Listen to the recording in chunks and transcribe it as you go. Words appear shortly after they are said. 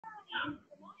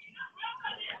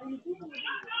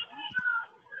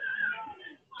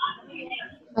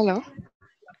Hello.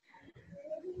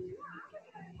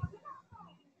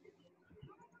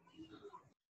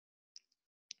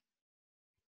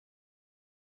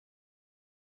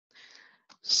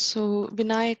 So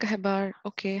Vinayak Hebar,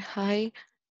 okay, hi,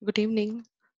 good evening.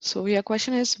 So your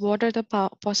question is, what are the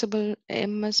possible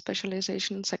MS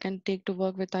specializations I can take to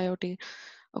work with IoT?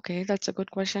 Okay, that's a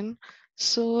good question.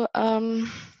 So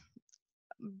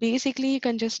basically, you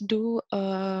can just do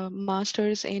a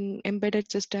master's in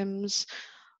embedded systems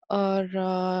or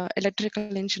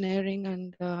electrical engineering,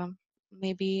 and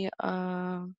maybe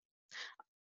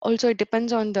also it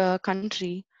depends on the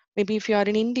country. Maybe if you are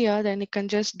in India, then you can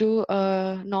just do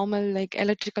a normal like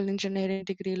electrical engineering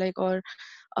degree, like, or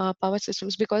power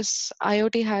systems, because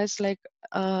IoT has like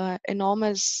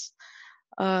enormous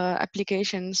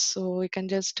applications. So we can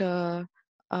just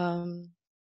um,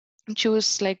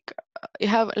 choose like you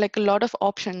have like a lot of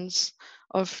options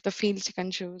of the fields you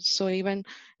can choose. So even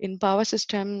in power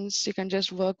systems, you can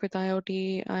just work with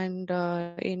IoT, and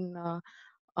in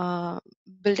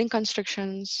building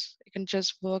constructions, you can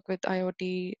just work with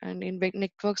IoT, and in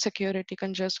network security, you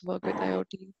can just work with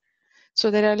IoT. So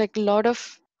there are like a lot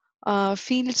of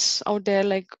fields out there,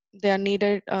 like they are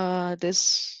needed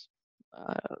this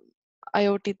uh,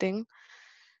 IoT thing.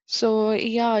 So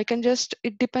yeah, I can just,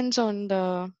 it depends on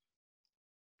the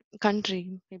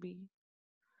country, maybe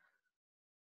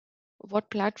what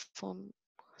platform.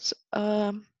 So,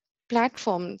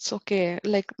 platforms, okay,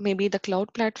 like maybe the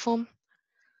cloud platform,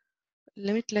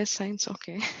 limitless science,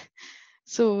 okay.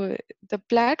 So the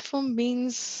platform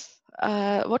means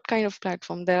what kind of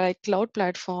platform? There are like cloud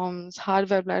platforms,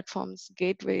 hardware platforms,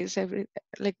 gateways, every,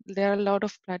 like there are a lot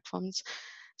of platforms.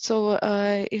 So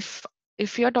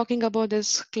if you're talking about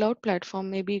this cloud platform,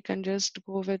 maybe you can just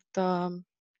go with mm,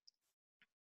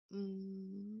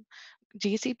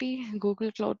 GCP,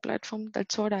 Google Cloud Platform.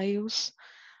 That's what I use.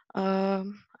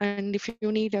 And if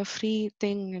you need a free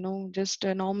thing, you know, just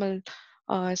a normal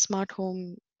smart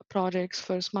home projects,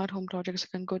 for smart home projects, you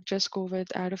can go just go with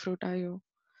Adafruit IO.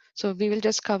 So we will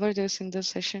just cover this in this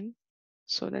session.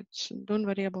 So that's, don't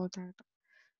worry about that.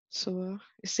 So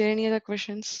is there any other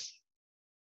questions?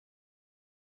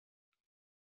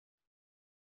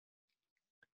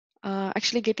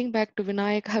 Actually, getting back to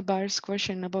Vinayak Habar's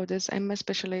question about this MS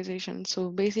specialization. So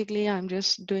basically, I'm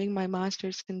just doing my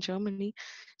master's in Germany.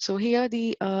 So here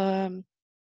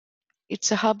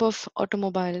it's a hub of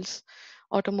automobiles,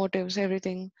 automotives,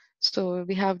 everything. So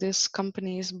we have these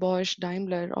companies, Bosch,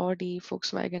 Daimler, Audi,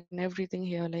 Volkswagen, everything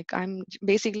here. Like I'm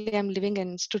living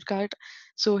in Stuttgart.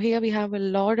 So here we have a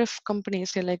lot of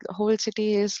companies here. Like the whole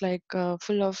city is like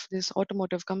full of these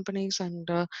automotive companies, and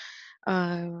uh,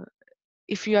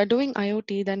 if you are doing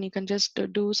IoT, then you can just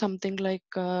do something like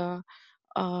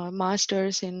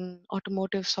masters in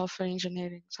automotive software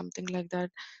engineering, something like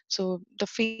that. So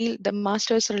the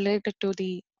masters related to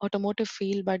the automotive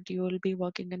field, but you will be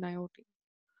working in IoT.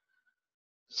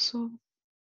 So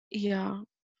yeah,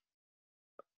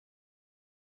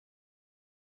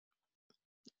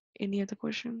 any other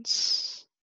questions?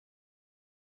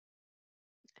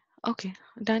 Okay,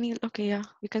 Daniel. Okay, yeah,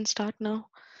 we can start now.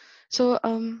 So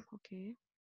okay,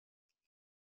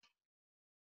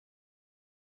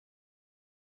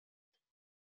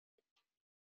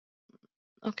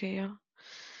 okay, yeah.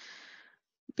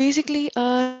 Basically,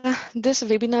 this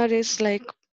webinar is like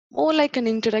more like an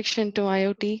introduction to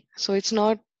IoT. So it's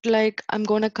not like I'm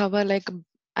going to cover like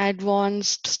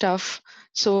advanced stuff.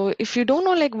 So if you don't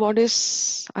know like what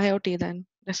is IoT, then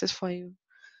this is for you.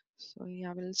 So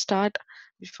yeah, we'll start.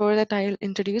 Before that, I'll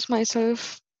introduce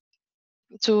myself.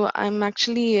 So I'm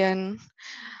actually an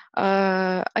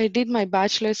I did my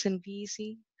bachelor's in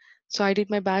BEC. So I did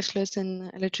my bachelor's in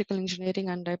electrical engineering,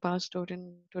 and I passed out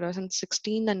in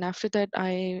 2016. And after that,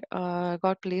 I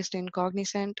got placed in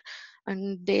Cognizant,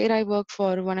 and there I worked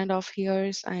for 1.5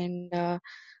 years. And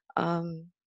um,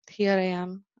 here I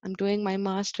am. I'm doing my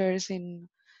master's in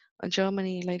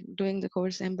Germany, like doing the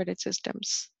course embedded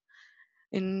systems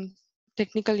in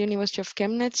Technical University of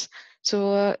Chemnitz.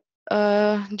 So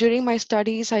during my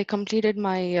studies, I completed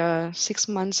my 6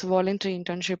 months voluntary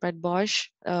internship at Bosch.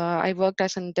 I worked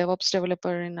as a DevOps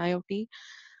developer in IoT,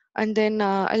 and then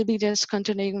I'll be just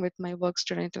continuing with my work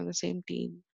student on the same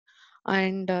team.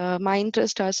 And my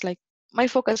interest is like my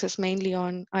focus is mainly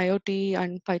on IoT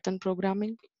and Python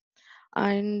programming.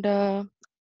 And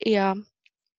yeah,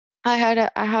 I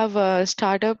have a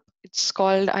startup. It's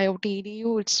called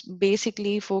IOTEDU. It's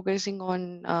basically focusing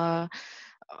on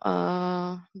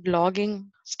blogging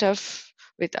stuff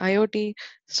with IoT.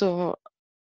 So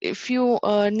if you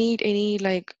need any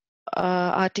like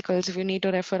articles, if you need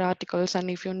to refer articles, and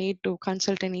if you need to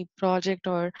consult any project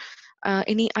or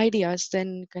any ideas,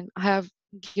 then you can, I have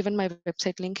given my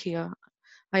website link here,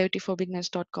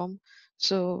 iotforbeginners.com.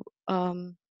 So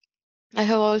I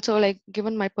have also like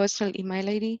given my personal email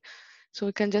ID, so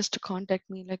you can just contact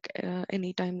me like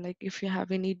anytime, like if you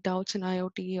have any doubts in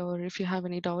IoT or if you have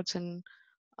any doubts in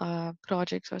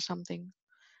projects or something.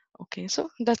 Okay, so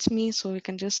that's me. So we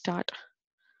can just start.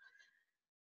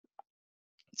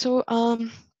 So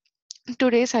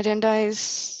today's agenda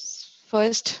is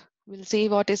first we'll see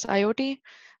what is IoT,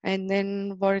 and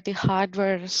then what are the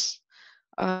hardwares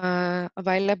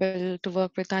available to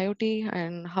work with IoT,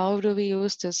 and how do we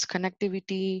use this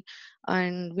connectivity,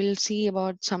 and we'll see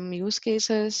about some use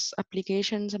cases,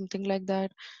 applications, something like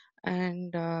that,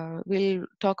 and we'll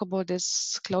talk about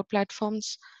this cloud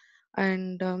platforms,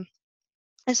 and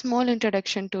a small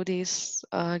introduction to these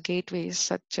gateways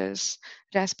such as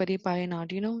Raspberry Pi and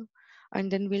Arduino.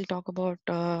 And then we'll talk about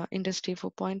Industry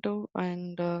 4.0.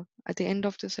 And at the end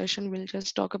of the session, we'll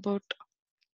just talk about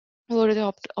what are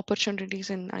the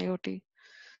opportunities in IoT.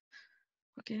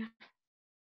 Okay.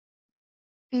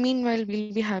 Meanwhile,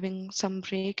 we'll be having some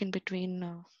break in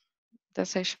between the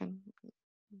session.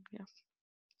 Yeah.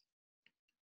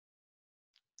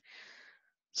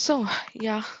 So,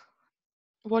 yeah,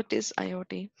 what is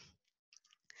IoT?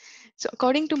 So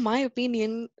according to my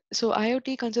opinion, so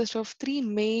IoT consists of three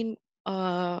main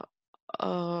uh,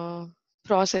 uh,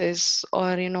 process,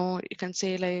 or you can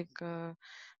say like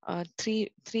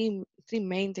three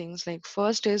main things. Like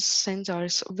first is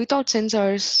sensors. Without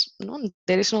sensors,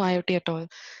 there is no IoT at all.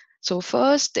 So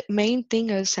first main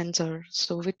thing is sensor.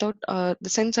 So without the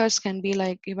sensors can be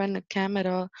like even a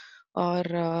camera, or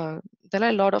there are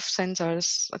a lot of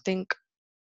sensors. I think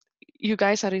you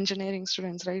guys are engineering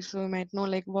students, right? So you might know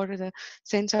like what are the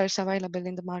sensors available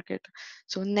in the market.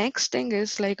 So next thing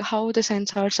is like how the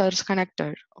sensors are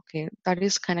connected. Okay, that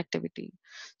is connectivity.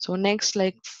 So next,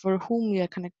 like for whom we are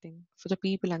connecting, for the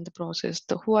people and the process,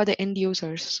 who are the end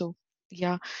users. So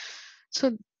yeah,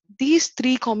 so these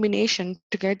three combination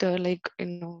together, like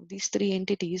these three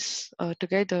entities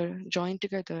together, joined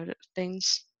together,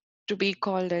 things to be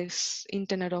called as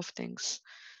Internet of Things.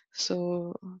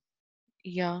 So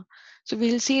yeah, so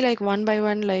we'll see like one by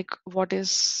one, like what is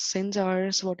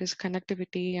sensors, what is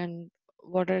connectivity, and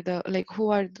what are the like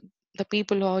who are the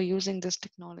people who are using this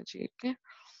technology. Okay.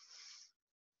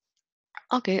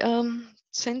 Okay.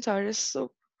 Sensors. So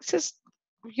this is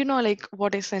like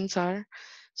what is sensor.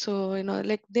 So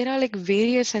like there are like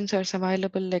various sensors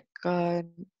available, like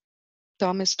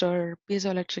thermistor,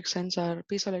 piezoelectric sensor.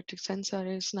 Piezoelectric sensor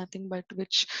is nothing but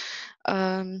which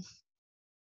um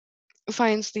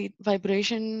finds the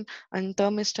vibration, and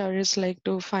thermistor is like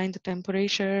to find the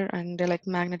temperature, and they're like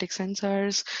magnetic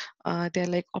sensors, they're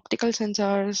like optical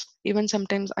sensors, even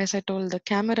sometimes, as I told, the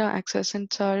camera access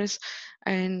sensors,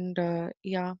 and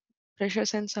yeah, pressure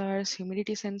sensors,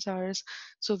 humidity sensors.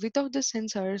 So without the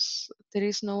sensors there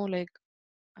is no like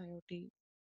IoT.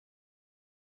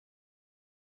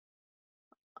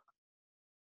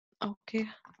 Okay.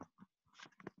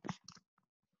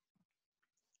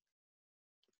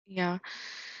 Yeah,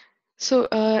 so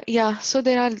yeah, so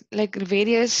there are like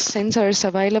various sensors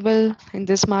available in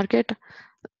this market.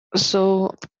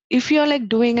 So if you're like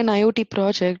doing an IoT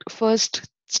project, first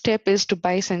step is to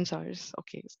buy sensors.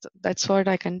 Okay, so that's what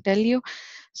I can tell you.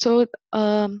 So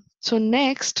so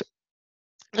next,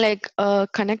 like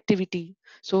connectivity.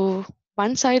 So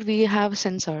one side we have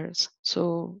sensors.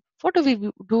 So what do we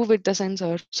do with the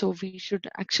sensors? So we should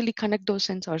actually connect those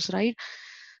sensors, right?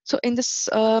 So in this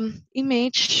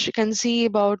image, you can see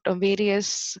about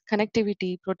various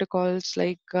connectivity protocols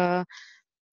like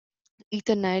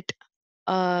Ethernet,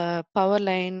 power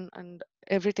line, and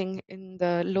everything in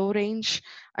the low range.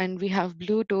 And we have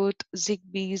Bluetooth,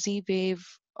 Zigbee, Z-Wave,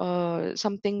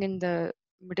 something in the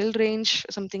middle range,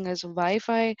 something as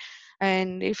Wi-Fi.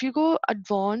 And if you go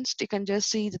advanced, you can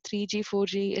just see the 3G,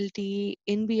 4G, LTE,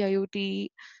 NB-IoT,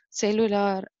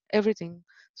 cellular, everything.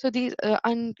 So these,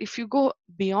 and if you go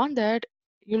beyond that,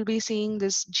 you'll be seeing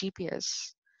this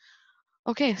GPS.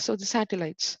 Okay, so the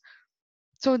satellites.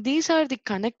 So these are the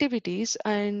connectivities,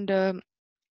 and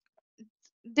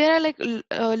there are like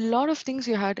a lot of things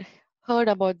you had heard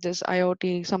about this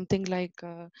IoT, something like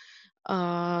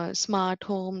smart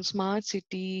home, smart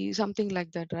city, something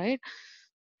like that, right?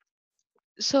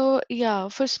 So yeah,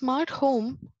 for smart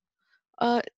home,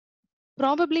 uh,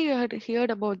 probably you had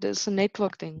heard about this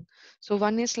network thing. So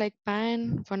one is like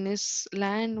PAN, one is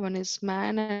LAN, one is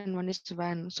MAN, and one is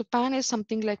WAN. So PAN is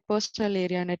something like personal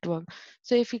area network.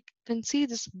 So if you can see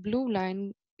this blue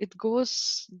line, it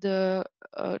goes the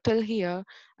till here,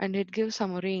 and it gives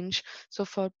some range. So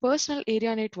for personal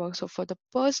area network, so for the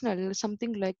personal,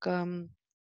 something like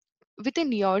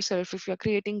within yourself, if you're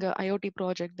creating a IoT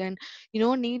project, then you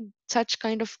don't need such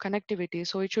kind of connectivity,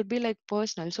 so it should be like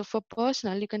personal. So for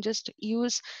personal, you can just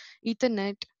use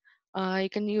Ethernet, you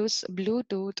can use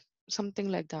Bluetooth, something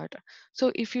like that.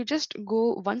 So if you just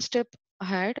go one step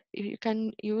ahead, you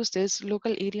can use this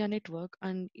local area network,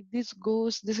 and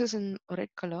this is in red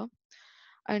color,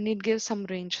 and it gives some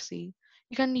range. See,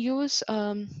 you can use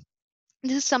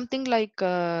this is something like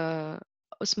a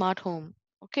smart home.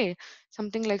 Okay,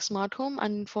 something like smart home,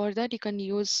 and for that you can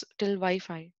use till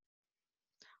Wi-Fi.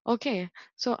 Okay,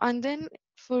 so and then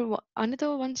for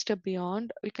another one step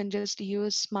beyond, we can just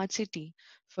use smart city.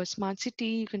 For smart city,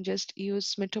 you can just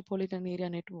use metropolitan area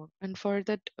network, and for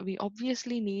that we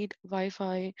obviously need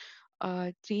Wi-Fi,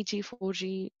 3G,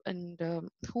 4G, and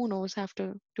who knows,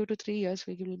 after 2 to 3 years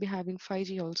we will be having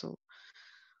 5G also.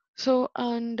 So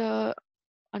and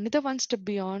another one step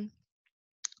beyond,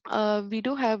 we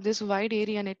do have this wide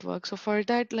area network. So for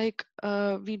that, like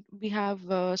we have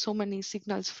so many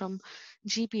signals from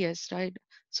GPS, right?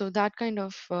 So that kind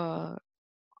of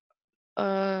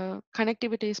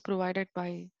connectivity is provided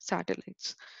by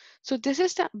satellites. So this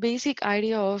is the basic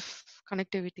idea of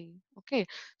connectivity. Okay,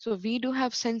 so we do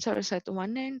have sensors at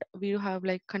one end. We do have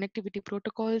like connectivity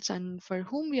protocols, and for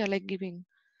whom we are like giving.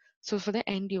 So for the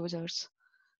end users.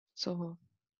 So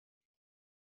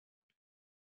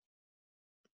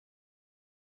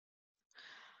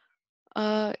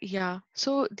yeah,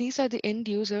 so these are the end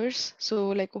users. So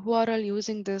like who are all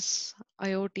using this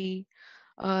IoT?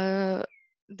 Uh,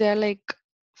 they're like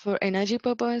for energy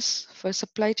purpose, for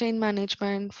supply chain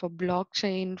management, for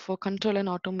blockchain, for control and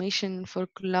automation, for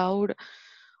cloud,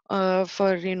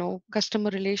 for customer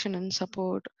relation and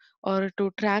support, or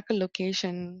to track a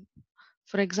location.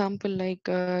 For example, like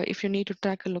if you need to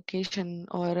track a location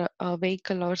or a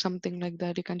vehicle or something like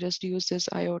that, you can just use this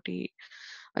IoT.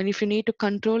 And if you need to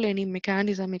control any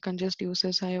mechanism, you can just use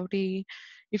this IoT.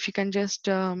 If you can just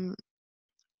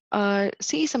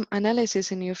see some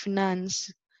analysis in your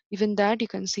finance, even that you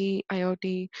can see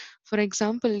IoT. For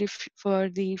example, if for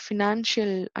the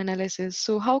financial analysis,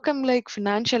 so how come like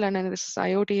financial analysis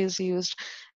IoT is used?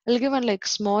 I'll give one like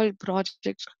small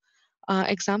project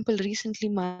example. Recently,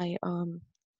 my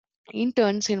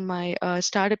interns in my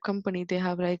startup company, they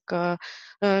have like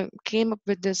came up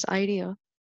with this idea,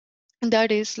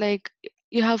 that is like,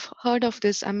 you have heard of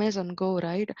this Amazon Go,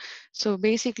 right? So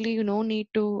basically you don't need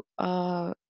to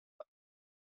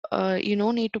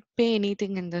pay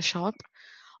anything in the shop.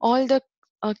 All the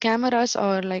cameras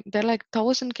are like, there are like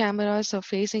 1,000 cameras are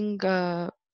facing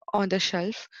on the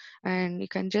shelf, and you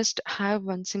can just have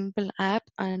one simple app,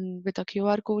 and with a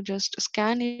QR code just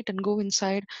scan it and go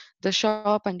inside the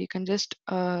shop, and you can just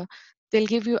they'll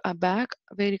give you a bag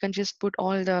where you can just put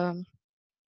all the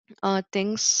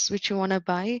things which you want to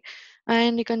buy,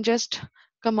 and you can just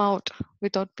come out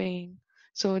without paying.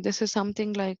 So this is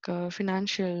something like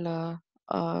financial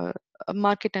uh,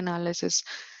 market analysis.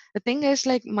 The thing is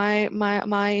like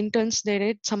my interns, they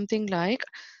did something like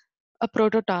a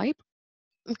prototype.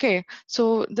 Okay,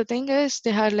 so the thing is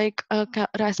they had like a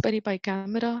Raspberry Pi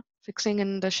camera fixing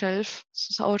in the shelf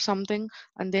or something,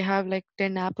 and they have like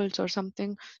 10 apples or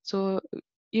something. So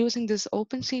using this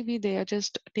OpenCV, they are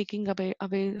just taking away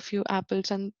a few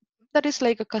apples, and that is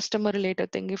like a customer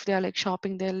related thing. If they are like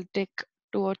shopping, they'll take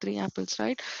 2 or 3 apples,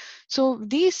 right? So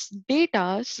these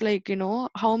datas, like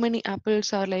how many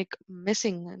apples are like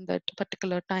missing in that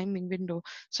particular timing window.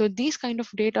 So these kind of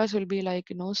datas will be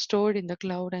like stored in the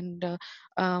cloud, and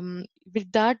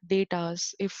with that data,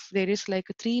 if there is like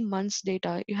 3 months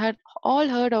data, you had all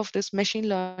heard of this machine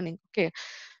learning. Okay,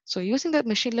 so using that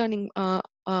machine learning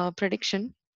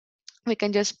prediction, we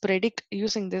can just predict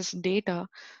using this data.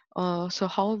 So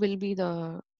how will be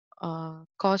the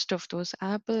cost of those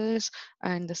apples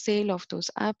and the sale of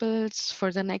those apples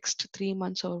for the next 3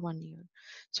 months or 1 year.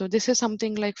 So this is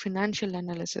something like financial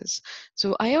analysis.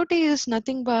 So IoT is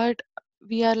nothing but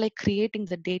we are like creating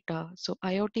the data. So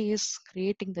IoT is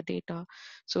creating the data.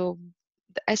 So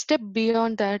a step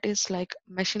beyond that is like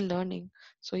machine learning.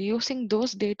 So using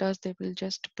those data, they will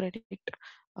just predict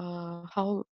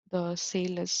how the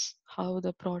sale is, how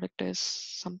the product is,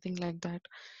 something like that.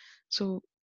 So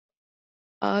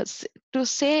to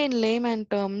say in layman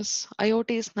terms, IoT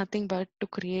is nothing but to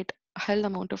create a hell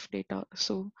amount of data.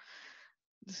 So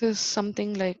this is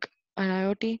something like an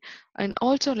IoT, and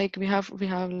also like we have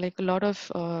like a lot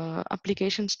of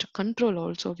applications to control.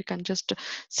 Also, we can just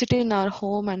sit in our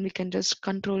home and we can just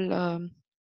control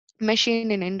machine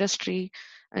in industry,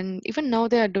 and even now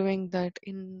they are doing that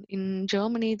in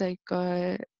Germany. Like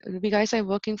we guys are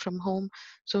working from home,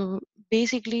 so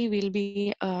basically we'll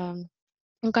be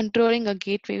controlling a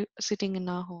gateway sitting in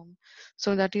our home.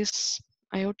 So that is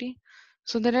IoT.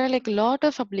 So there are like a lot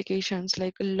of applications,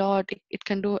 like a lot. It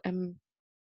can do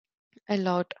a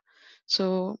lot.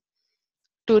 So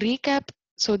to recap,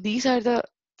 so these are the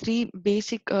three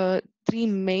basic, three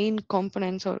main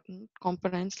components, or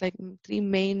components, like three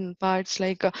main parts.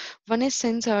 Like one is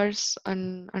sensors,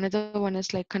 and another one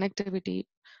is like connectivity,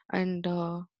 and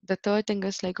the third thing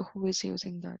is like who is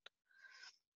using that.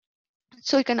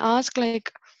 So you can ask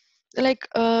like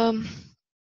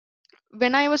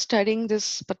when I was studying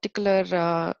this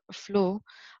particular flow,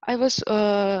 I was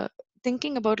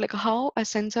thinking about like how a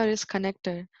sensor is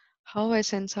connected, how a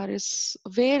sensor is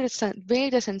where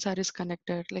the sensor is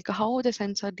connected, like how the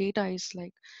sensor data is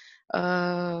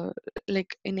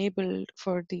like enabled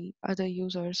for the other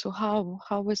users. So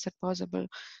how is that possible?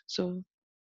 So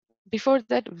before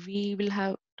that, we will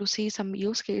have to see some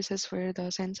use cases where the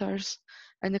sensors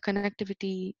and the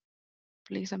connectivity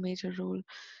plays a major role.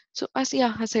 So as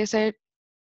I said,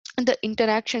 the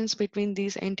interactions between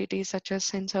these entities such as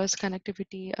sensors,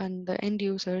 connectivity, and the end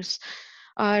users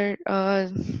are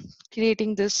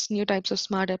creating this new types of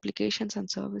smart applications and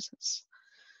services.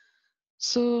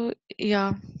 So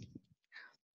yeah,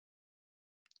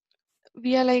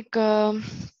 we are like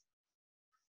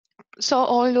saw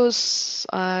all those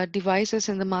devices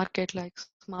in the market, like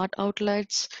smart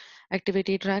outlets,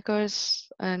 activity trackers,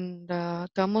 and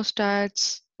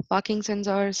thermostats, parking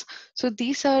sensors. So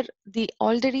these are the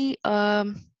already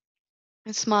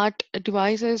smart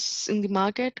devices in the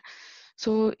market.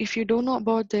 So if you don't know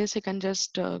about this, you can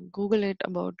just Google it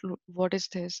about what is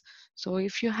this. So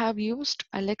if you have used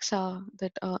Alexa,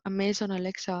 that Amazon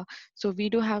Alexa, so we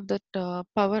do have that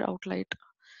power outlet.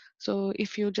 So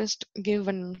if you just give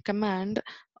one command,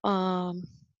 um,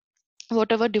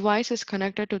 whatever device is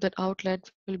connected to that outlet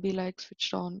will be like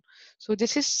switched on. So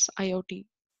this is IoT.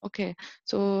 Okay,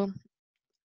 so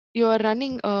you are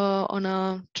running on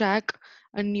a track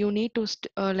and you need to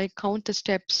like count the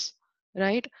steps,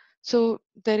 right? So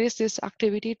there is this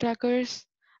activity trackers,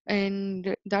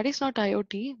 and that is not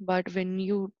IoT, but when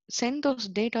you send those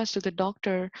data to the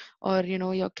doctor, or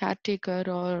your caretaker,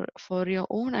 or for your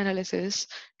own analysis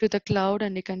to the cloud,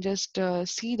 and you can just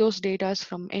see those data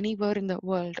from anywhere in the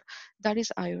world, that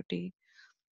is IoT.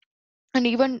 And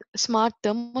even smart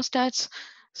thermostats.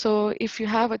 So if you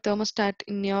have a thermostat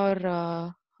in your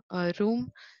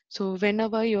room, so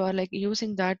whenever you are like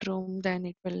using that room, then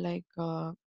it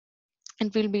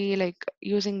will be like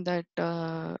using that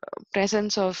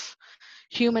presence of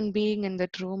human being in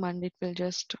that room, and it will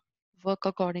just work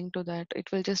according to that.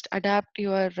 It will just adapt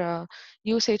your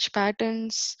usage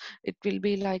patterns. It will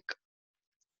be like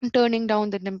turning down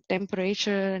the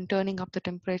temperature and turning up the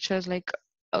temperatures, like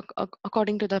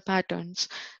according to the patterns.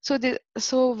 So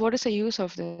what is the use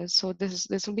of this? So this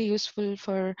will be useful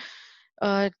for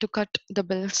to cut the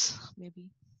bills, maybe.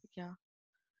 Yeah.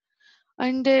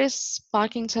 And there's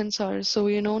parking sensors, so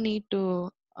you no need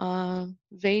to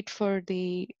wait for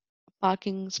the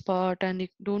parking spot, and you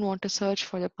don't want to search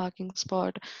for the parking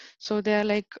spot. So they're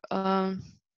like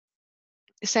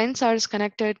sensors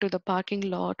connected to the parking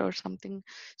lot or something.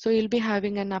 So you'll be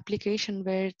having an application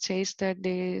where it says that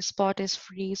the spot is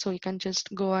free, so you can just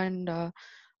go and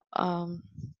um,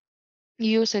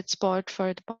 use its spot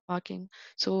for the parking.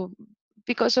 So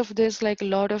because of this, like a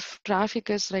lot of traffic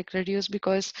is like reduced,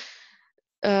 because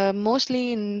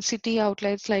mostly in city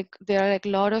outlets, like there are like a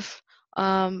lot of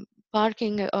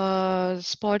parking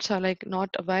spots are like not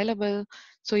available.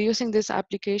 So using these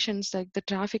applications, like the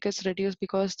traffic is reduced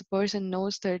because the person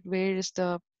knows that where is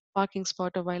the parking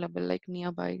spot available, like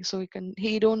nearby. So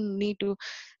he don't need to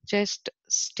just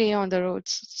stay on the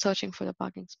roads searching for the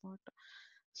parking spot.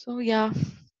 So yeah,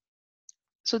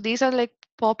 so these are like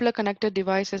popular connected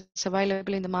devices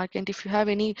available in the market. If you have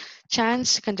any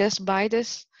chance, you can just buy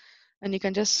this and you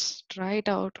can just try it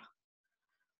out.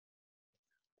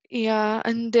 Yeah,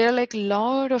 and there are like a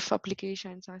lot of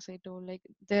applications, as I told, like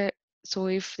there. So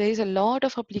if there is a lot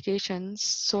of applications,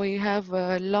 so you have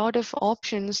a lot of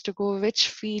options to go which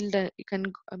field. You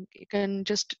can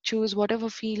just choose whatever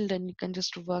field, and you can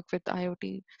just work with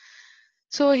IoT.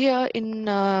 So here in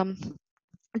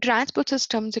transport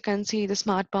systems, you can see the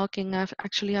smart parking.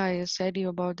 Actually, I said you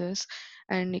about this,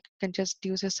 and you can just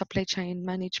use a supply chain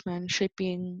management,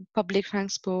 shipping, public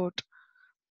transport.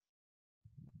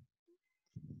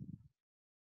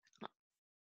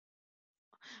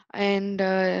 and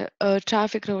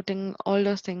traffic routing, all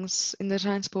those things in the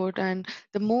transport. And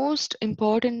the most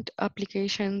important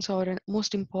applications or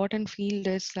most important field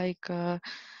is like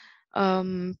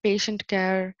patient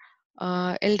care,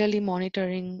 elderly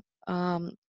monitoring,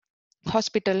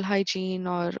 hospital hygiene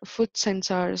or food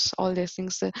sensors, all these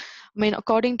things. I mean,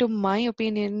 according to my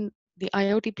opinion, the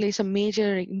IoT plays a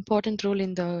major important role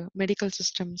in the medical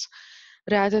systems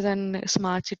rather than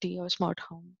smart city or smart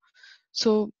home.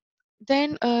 So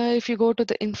then, if you go to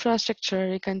the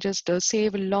infrastructure, you can just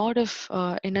save a lot of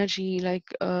energy, like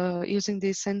using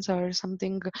these sensors,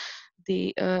 something,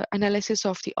 the analysis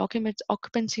of the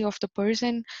occupancy of the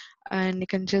person, and you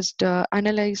can just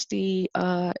analyze the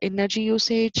energy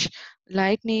usage,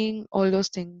 lightning, all those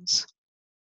things.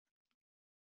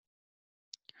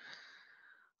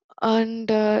 And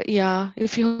yeah,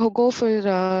 if you go for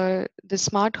the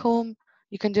smart home,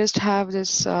 you can just have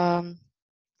this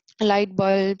light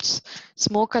bulbs,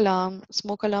 smoke alarm.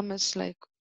 Smoke alarm is like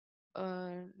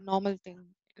normal thing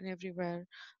in everywhere,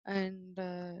 and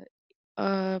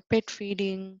pet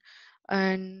feeding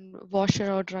and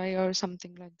washer or dryer or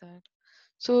something like that.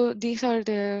 So these are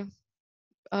the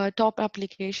top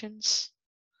applications.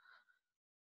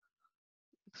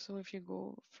 So if you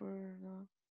go for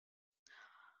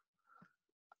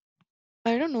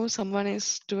I don't know, someone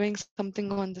is doing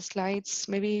something on the slides,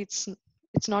 maybe it's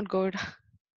not good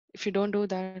if you don't do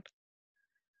that.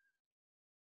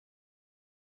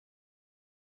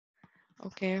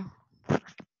 Okay,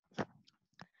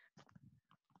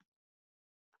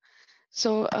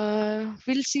 so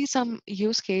we'll see some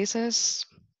use cases.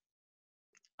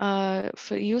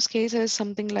 For use cases,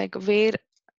 something like where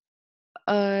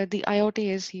the IoT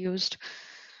is used.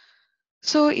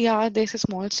 So yeah, there's a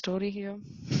small story here.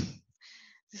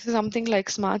 This is something like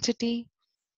smart city.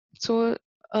 So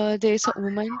there's a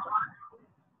woman.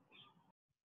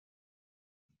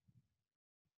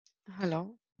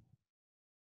 Hello.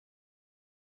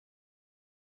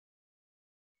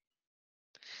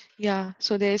 Yeah.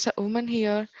 So there's a woman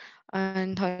here,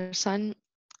 and her son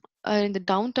in the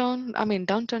downtown. I mean,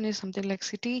 downtown is something like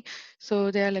city. So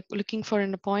they are like looking for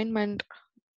an appointment.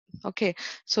 Okay,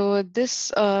 so this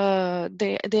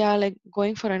they are like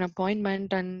going for an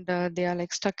appointment, and they are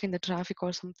like stuck in the traffic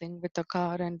or something with the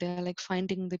car, and they are like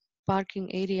finding the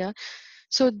parking area.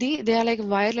 So they are like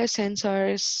wireless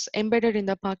sensors embedded in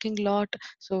the parking lot.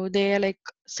 So they are like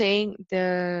saying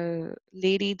the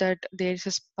lady that there's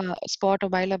a spot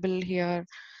available here.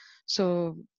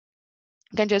 So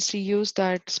you can just use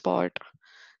that spot.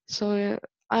 So,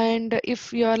 and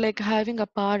if you are like having a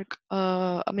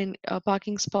I mean, a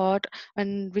parking spot,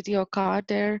 and with your car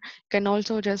there, can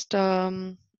also just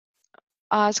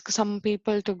ask some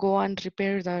people to go and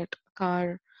repair that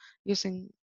car using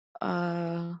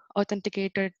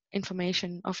authenticated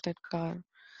information of that car.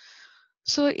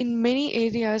 So, in many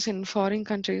areas in foreign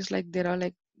countries, like there are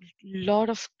like lot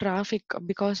of traffic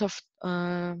because of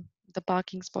the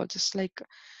parking spots. It's like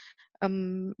a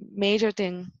major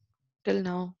thing till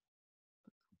now.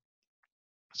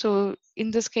 So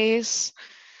in this case,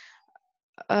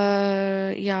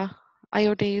 yeah,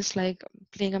 IoT is like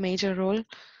playing a major role.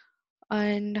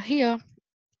 And here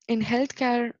in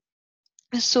healthcare,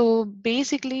 so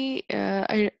basically,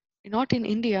 not in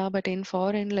India, but in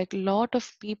foreign, like a lot of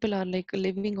people are like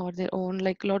living on their own,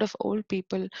 like a lot of old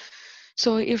people.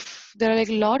 So if there are like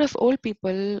a lot of old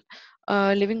people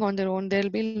living on their own, there'll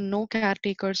be no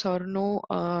caretakers or no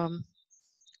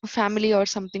family or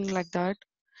something like that.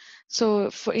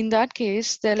 So for in that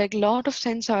case, there are like a lot of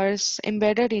sensors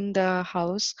embedded in the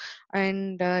house,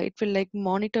 and it will like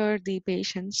monitor the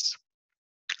patients,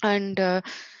 and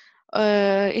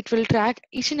it will track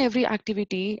each and every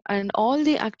activity, and all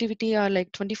the activity are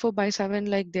like 24/7,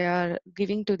 like they are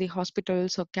giving to the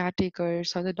hospitals or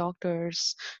caretakers or the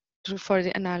doctors for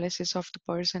the analysis of the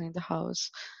person in the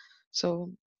house. So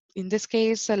in this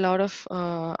case, a lot of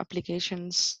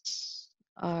applications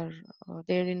are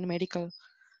there in medical.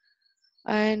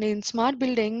 And in smart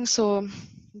buildings, so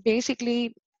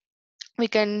basically we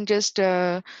can just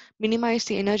minimize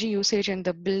the energy usage in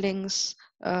the buildings,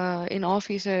 in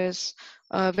offices.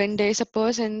 When there is a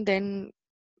person, then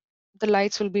the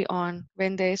lights will be on.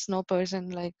 When there is no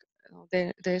person, like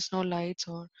there is no lights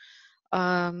or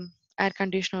air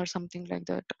conditioner or something like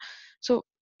that. So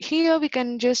here we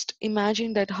can just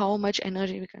imagine that how much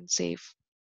energy we can save.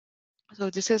 So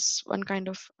this is one kind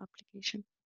of application.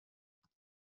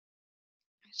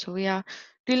 So yeah,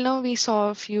 till now we saw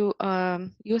a few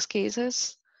use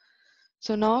cases.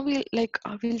 So now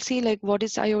we'll see like what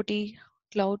is IoT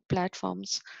cloud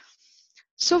platforms.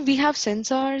 So we have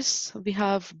sensors, we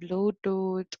have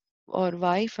Bluetooth, or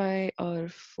Wi-Fi or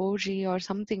 4G or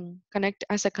something connect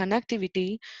as a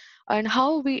connectivity, and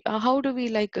how do we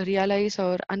like realize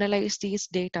or analyze these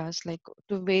datas, like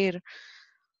to where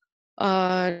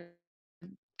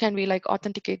can we like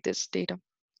authenticate this data.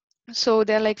 So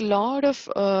there are like a lot of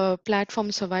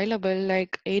platforms available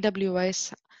like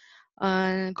AWS,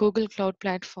 Google Cloud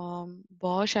Platform,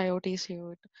 Bosch IoT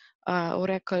Suite,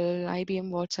 Oracle, IBM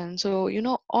Watson. So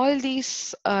all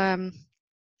these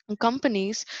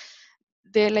companies,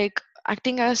 they're like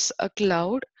acting as a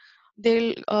cloud.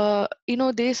 They'll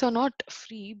these are not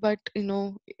free, but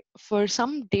for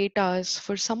some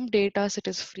datas it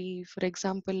is free. For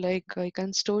example, like you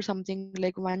can store something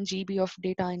like 1 GB of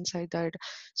data inside that.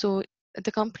 So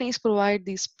the companies provide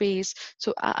the space.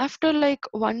 So after like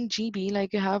 1 GB,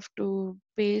 like you have to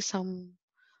pay some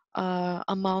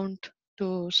amount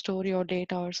to store your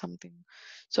data or something.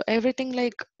 So everything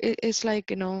like is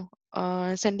like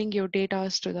sending your data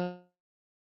to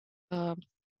the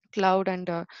cloud, and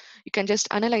you can just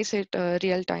analyze it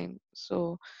real time.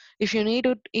 So if you need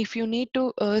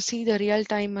to see the real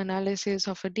time analysis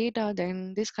of a data,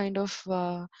 then this kind of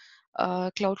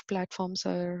cloud platforms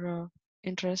are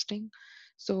interesting.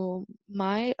 So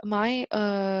my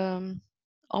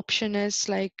option is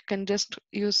like can just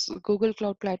use Google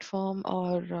Cloud Platform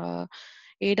or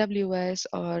AWS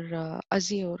or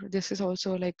Azure. This is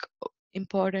also like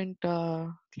important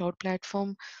cloud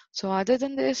platform. So other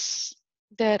than this,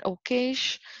 they're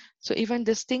okayish. So even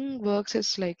this thing works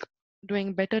is like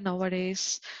doing better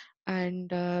nowadays.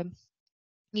 And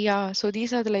yeah, so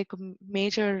these are the like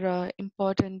major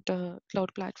important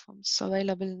cloud platforms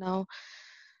available now.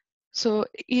 So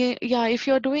yeah, if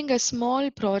you're doing a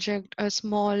small project, a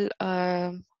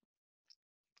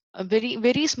very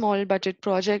very small budget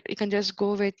project, you can just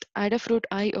go with Adafruit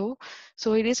IO.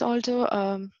 So it is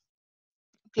also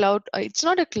cloud. It's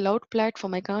not a cloud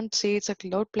platform. I can't say it's a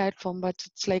cloud platform, but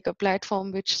it's like a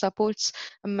platform which supports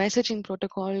a messaging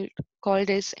protocol called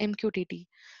as MQTT.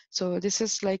 So this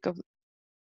is like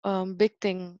a big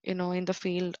thing, in the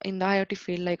field, in the IoT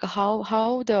field, like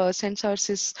how the sensors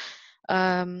is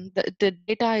the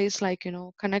data is like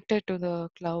connected to the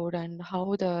cloud, and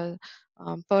how the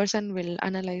person will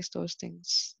analyze those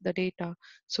things, the data.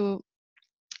 So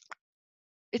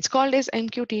it's called as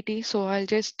MQTT. So I'll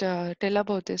just tell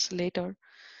about this later.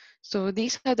 So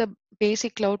these are the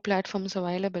basic cloud platforms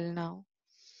available now.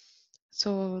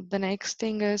 So the next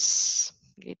thing is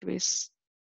gateways.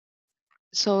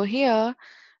 So here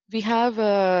we have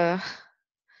the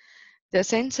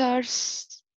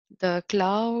sensors, the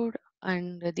cloud,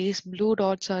 and these blue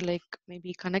dots are like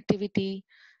maybe connectivity.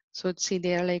 So see,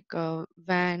 they are like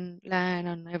WAN, LAN,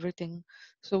 and everything.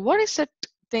 So what is that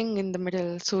thing in the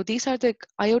middle? So these are the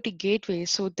IoT gateways.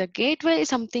 So the gateway is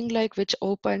something like which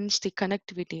opens the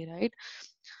connectivity, right?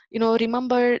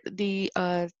 Remember the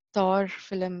Thor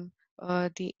film,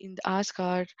 the in the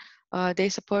Asgard,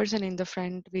 there's a person in the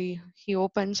front. He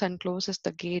opens and closes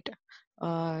the gate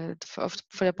for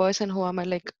a person who might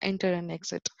like enter and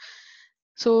exit.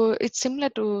 So it's similar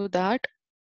to that.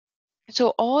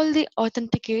 So all the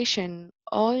authentication,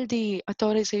 all the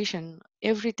authorization,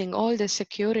 everything, all the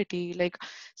security, like,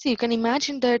 see, you can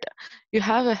imagine that you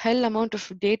have a hell amount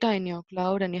of data in your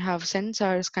cloud, and you have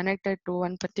sensors connected to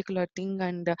one particular thing.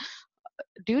 And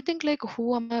do you think like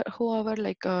whoever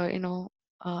like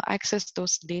access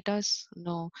those datas?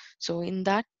 No. So in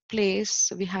that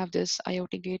place we have this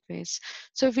IoT gateways.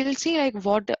 So we'll see like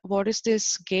what is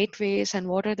this gateways, and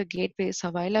what are the gateways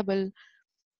available,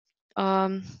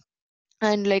 um,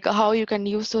 and like how you can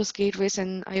use those gateways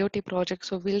in IoT projects.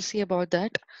 So we'll see about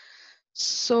that.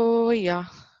 So yeah,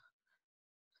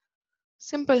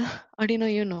 simple.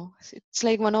 Arduino, it's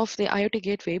like one of the IoT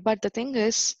gateway. But the thing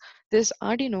is, this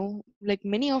Arduino, like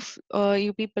many of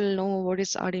you people know what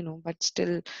is Arduino, but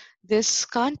still, this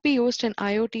can't be used in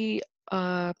IoT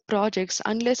projects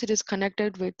unless it is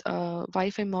connected with a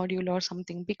Wi-Fi module or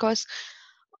something. Because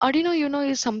Arduino,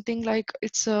 is something like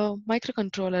it's a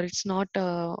microcontroller. It's not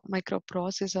a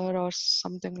microprocessor or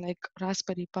something like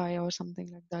Raspberry Pi or something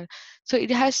like that. So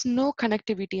it has no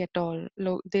connectivity at all.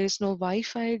 There is no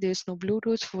Wi-Fi. There is no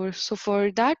Bluetooth. So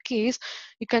for that case,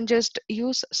 you can just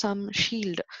use some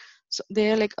shield. So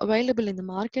they are like available in the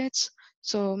markets.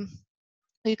 So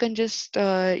you can just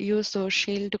use those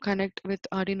shield to connect with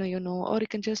Arduino, or you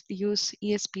can just use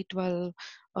ESP12,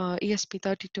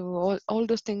 ESP32. All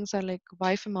those things are like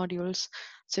Wi-Fi modules.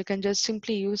 So you can just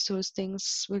simply use those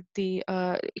things with the,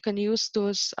 you can use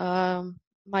those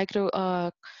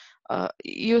micro,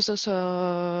 use those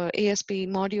ASP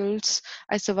modules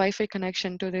as a Wi-Fi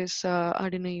connection to this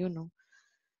Arduino Uno.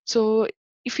 So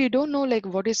if you don't know like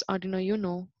what is Arduino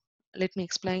Uno, let me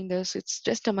explain this. It's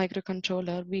just a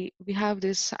microcontroller. We have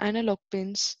this analog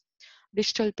pins,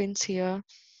 digital pins here,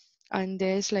 and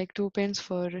there's like two pins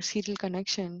for serial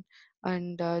connection,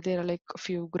 and there are like a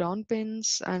few ground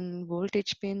pins and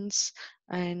voltage pins,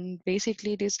 and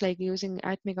basically it is like using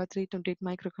Atmega 328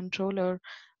 microcontroller,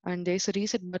 and there's a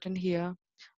reset button here.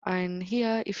 And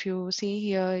here, if you see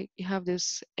here, you have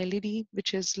this LED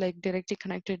which is like directly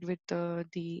connected with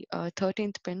the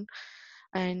 13th pin,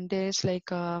 and there's like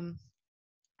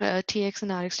TX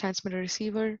and RX transmitter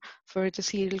receiver for the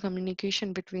serial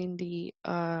communication between the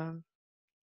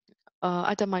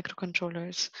other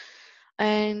microcontrollers.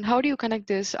 And how do you connect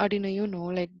this Arduino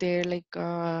Uno? Like they're like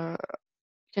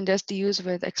can just use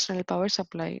with external power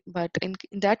supply. But in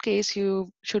that case,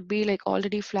 you should be like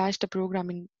already flashed the program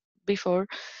in before.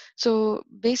 So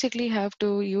basically, you have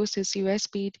to use this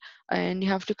USB and you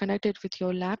have to connect it with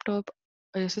your laptop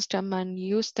system and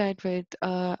use that with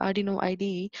Arduino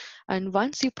IDE. And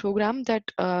once you program that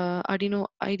Arduino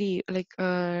IDE, like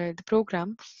the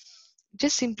program,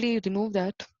 just simply remove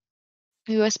that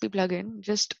USB plugin,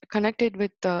 just connect it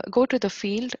with go to the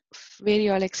field where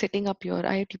you are like setting up your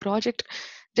IoT project.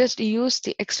 Just use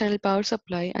the external power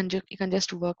supply and you can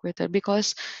just work with it,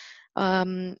 because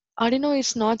Arduino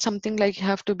is not something like you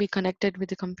have to be connected with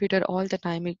the computer all the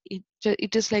time.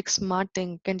 It is like smart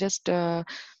thing. You can just the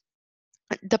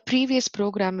previous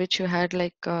program which you had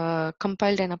like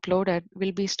compiled and uploaded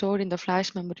will be stored in the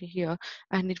flash memory here,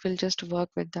 and it will just work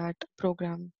with that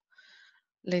program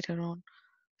later on.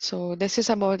 So this is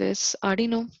about this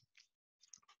Arduino.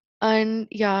 And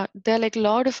yeah, there are like a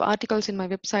lot of articles in my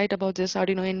website about this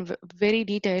Arduino in very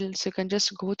detail, so you can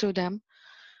just go through them.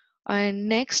 And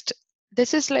next,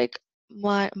 this is like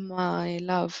my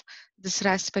love, this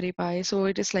Raspberry Pi. So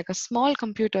it is like a small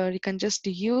computer. You can just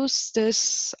use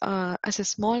this as a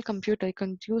small computer. You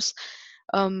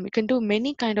can do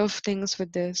many kind of things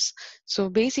with this. So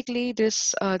basically,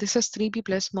 this is 3B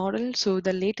plus model. So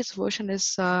the latest version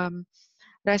is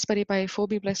Raspberry Pi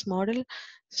 4B plus model.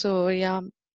 So yeah,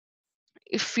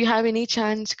 if you have any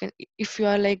chance, if you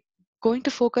are like going to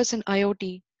focus in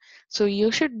IoT, so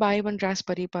you should buy one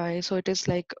Raspberry Pi. So it is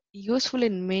like useful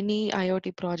in many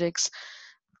IoT projects.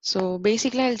 So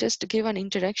basically, I'll just give an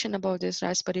introduction about this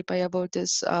Raspberry Pi, about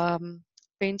this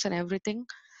pins and everything.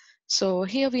 So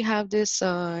here we have this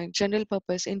general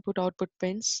purpose input output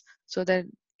pins. So that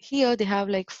here they have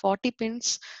like 40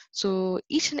 pins. So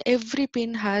each and every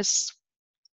pin has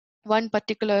one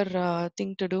particular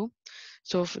thing to do.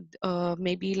 So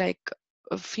maybe like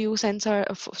a few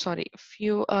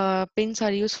few pins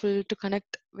are useful to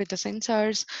connect with the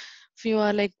sensors. Few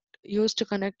are like used to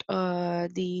connect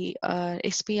the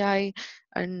SPI,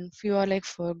 and few are like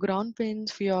for ground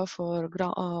pins. Few are for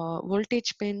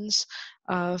voltage pins.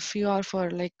 Few are for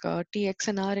like TX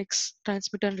and RX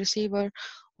transmitter and receiver.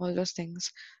 All those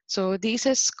things. So these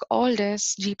is called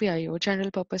as GPIO,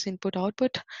 general purpose input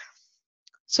output.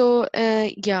 So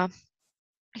yeah,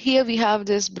 here we have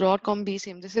this Broadcom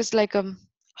BCM. This is like a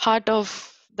heart of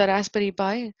the Raspberry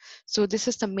Pi. So this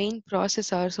is the main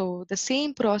processor. So the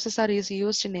same processor is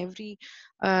used in every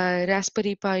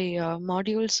Raspberry Pi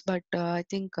modules, but I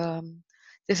think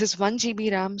this is 1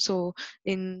 GB RAM. So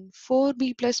in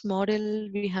 4B plus model,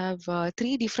 we have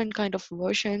three different kind of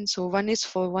versions. So one is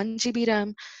for 1 GB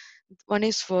RAM, one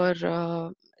is for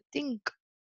I think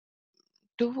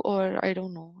two, or I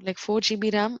don't know, like 4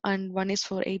 GB RAM, and one is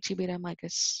for 8 GB RAM, I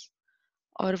guess,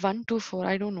 or 1 to 4.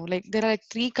 I don't know. Like there are like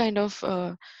three kind of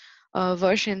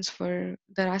versions for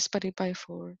the Raspberry Pi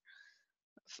 4.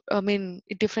 I mean,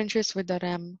 it differentiates with the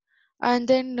RAM. And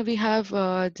then we have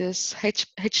this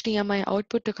HDMI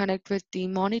output to connect with the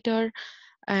monitor,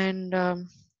 and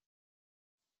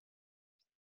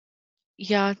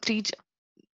yeah, 3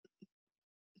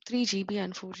 GB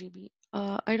and 4 GB.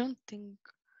 I don't think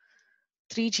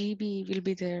 3 GB will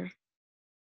be there.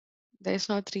 There's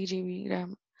not 3 GB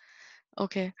RAM.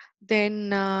 Okay, then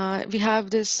we have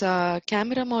this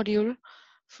camera module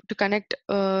to connect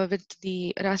with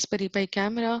the Raspberry Pi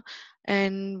camera,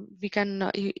 and we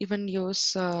can even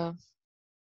use to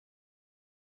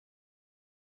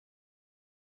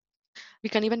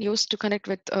connect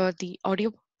with the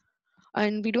audio.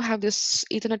 And we do have this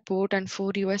Ethernet port and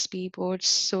 4 USB ports.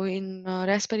 So in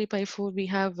Raspberry Pi 4, we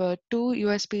have two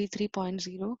USB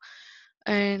 3.0,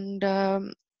 and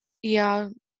yeah,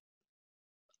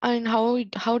 and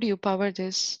how do you power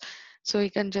this? So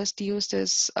you can just use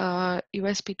this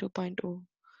USB 2.0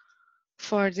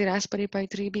 for the Raspberry Pi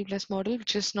 3B plus model,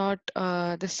 which is not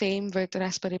the same with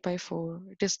Raspberry Pi 4.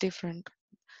 It is different.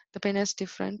 The pin is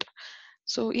different.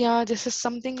 So yeah, this is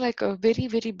something like a very,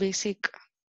 very basic.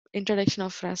 introduction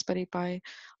of Raspberry Pi.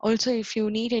 Also, if you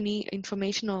need any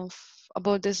information of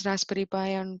about this Raspberry Pi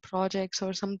and projects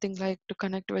or something like to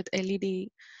connect with LED,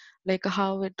 like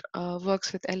how it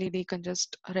works with LED, you can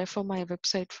just refer my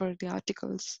website for the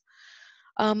articles.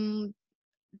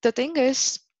 The thing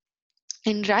is,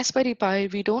 in Raspberry Pi,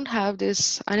 we don't have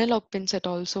this analog pins at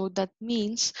all. So that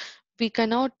means we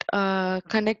cannot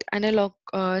connect analog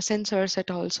sensors at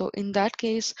all. So in that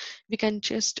case, we can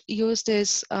just use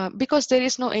this because there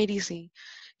is no ADC.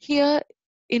 Here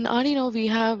in Arduino, we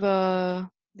have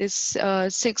this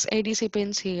 6 ADC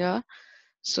pins here.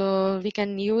 So we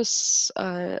can use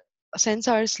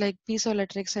sensors like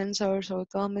piezoelectric sensors or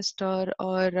thermistor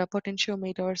or a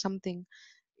potentiometer or something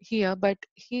here, but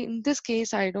in this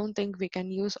case I don't think we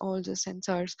can use all the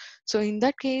sensors. So in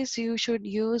that case you should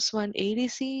use one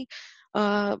ADC.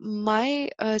 My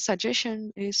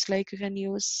suggestion is like you can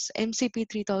use MCP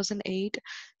 3008.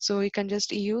 So you can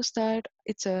just use that.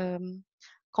 It's a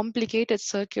complicated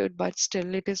circuit, but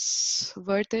still it is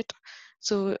worth it.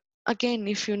 So again,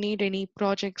 if you need any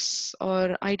projects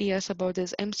or ideas about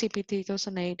this MCP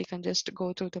 3008, you can just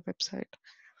go to the website.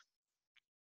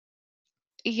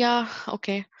 Yeah,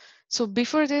 okay. So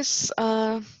before this,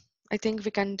 I think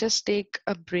we can just take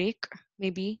a break,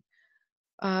 maybe.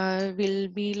 We'll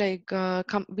be like,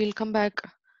 we'll come back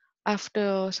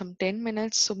after some 10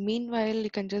 minutes. So meanwhile, you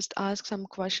can just ask some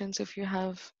questions if you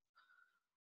have.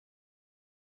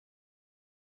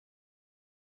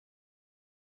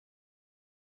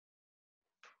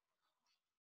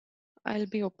 I'll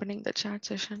be opening the chat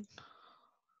session.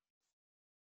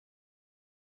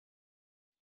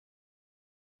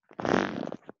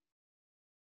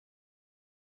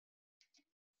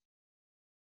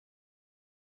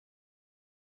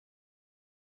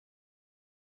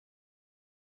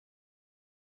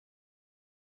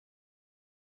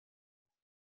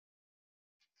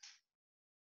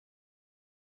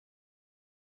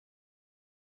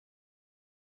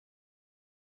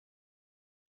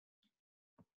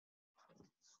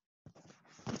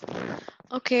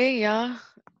 Okay, yeah.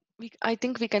 I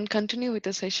think we can continue with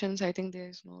the sessions. I think there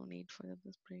is no need for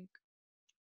this break.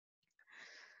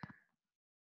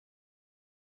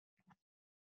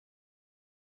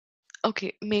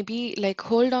 Okay, maybe like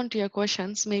hold on to your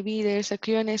questions. Maybe there's a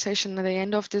Q&A session at the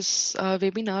end of this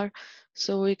webinar,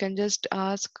 so we can just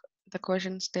ask the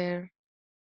questions there.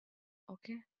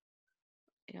 Okay,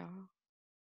 yeah.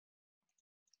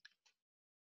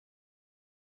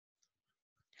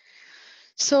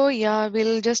 So yeah,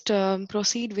 we'll just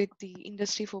proceed with the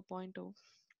Industry 4.0.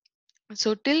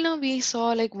 So till now we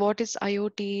saw like what is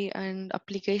IoT and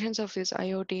applications of this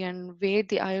IoT and where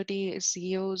the IoT is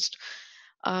used.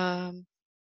 Um,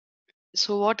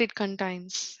 so what it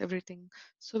contains, everything.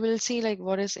 So we'll see like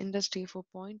what is Industry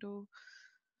 4.0.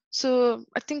 So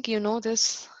I think you know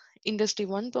this Industry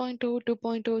 1.0,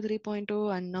 2.0,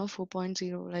 3.0, and now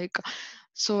 4.0. Like,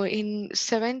 so in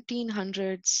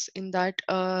 1700s, in that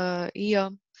year,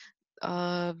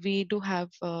 we do have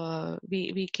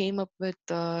we came up with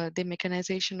the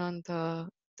mechanization on the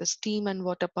steam and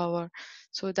water power.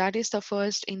 So that is the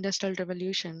first industrial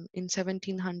revolution in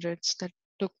 1700s that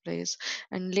took place,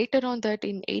 and later on that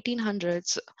in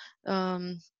 1800s.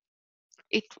 Um,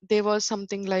 there was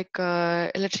something like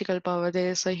electrical power.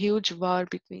 There's a huge war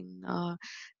between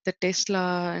the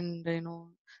Tesla and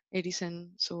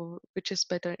Edison. So which is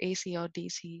better, AC or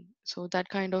DC? So that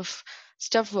kind of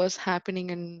stuff was happening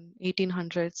in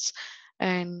 1800s,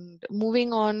 and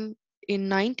moving on. In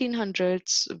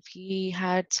 1900s, we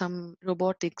had some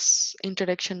robotics,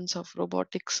 introductions of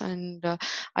robotics and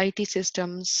IT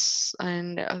systems,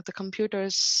 and the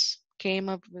computers came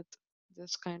up with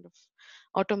this kind of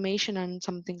automation and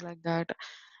something like that.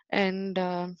 And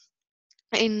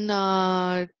in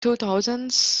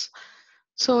 2000s,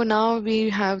 so now we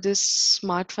have this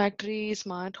smart factory,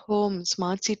 smart home,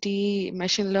 smart city,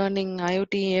 machine learning,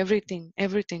 IoT,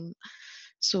 everything.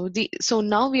 So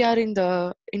now we are in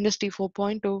the industry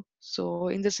 4.0. So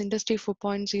in this industry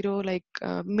 4.0,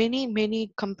 like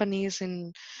many companies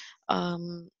in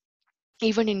um,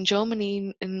 even in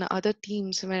Germany, in other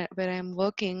teams where I'm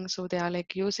working, so they are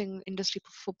like using Industry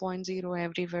 4.0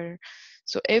 everywhere.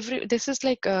 So this is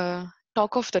like a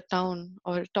talk of the town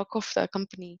or talk of the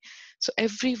company. So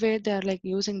everywhere they are like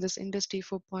using this Industry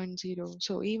 4.0.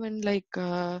 So even like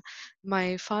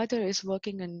my father is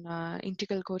working in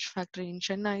integral coach factory in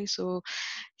Chennai. So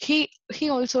he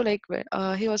also like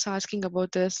he was asking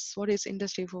about this, what is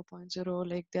Industry 4.0?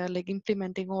 Like they are like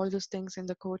implementing all those things in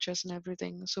the coaches and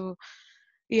everything. So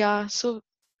yeah, so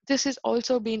this is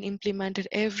also being implemented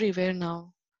everywhere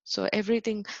now. So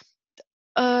everything.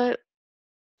 Uh,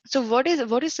 So what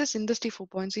is this industry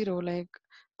 4.0 like?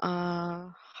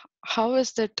 How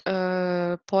is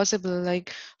that possible?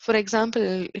 Like, for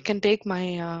example, you can take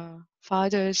my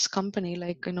father's company,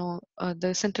 like,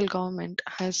 the central government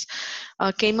has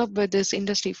came up with this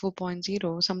industry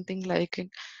 4.0, something like,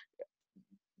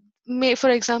 may, for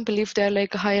example, if they're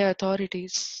like higher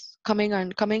authorities coming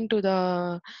to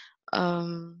the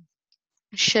um,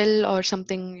 shell or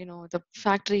something, the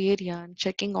factory area, and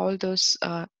checking all those,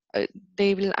 uh,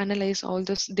 they will analyze all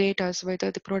those data, whether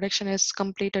the production is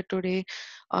completed today,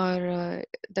 or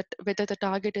that whether the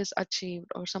target is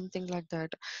achieved or something like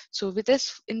that. So with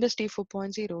this industry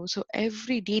 4.0, so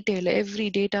every detail, every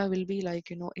data will be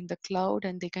like, in the cloud,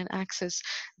 and they can access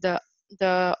the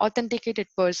authenticated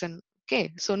person.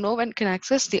 Okay, so no one can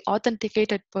access, the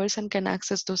authenticated person can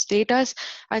access those data,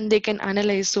 and they can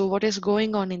analyze so what is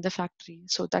going on in the factory.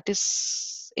 So that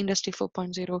is industry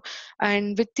 4.0.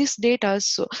 And with this data,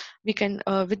 so we can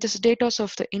with this data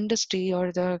of the industry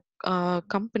or the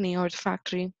company or the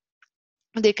factory,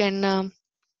 they can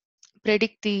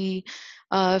predict the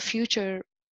future,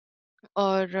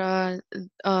 or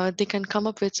they can come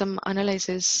up with some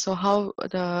analysis, so how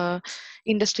the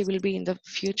industry will be in the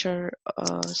future,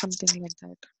 something like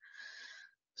that.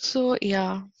 So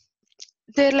yeah,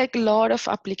 there are like a lot of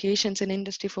applications in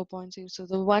industry 4.0. So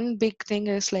the one big thing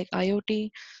is like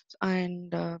IoT,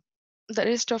 and the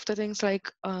rest of the things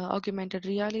like augmented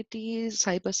reality,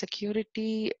 cyber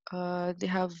security, they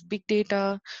have big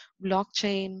data,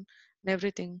 blockchain, and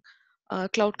everything,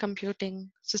 cloud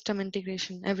computing, system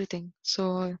integration, everything.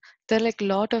 So there are like a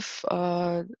lot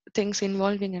of things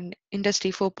involving in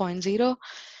industry 4.0.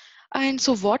 And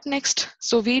so what next?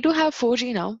 So we do have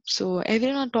 4G now. So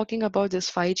everyone talking about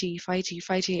this 5G, 5G,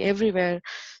 5G everywhere.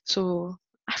 So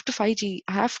after 5G,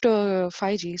 after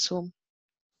 5G, so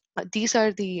these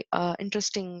are the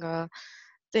interesting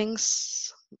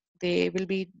things. They will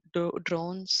be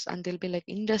drones, and they'll be like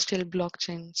industrial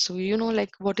blockchain. So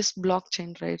like what is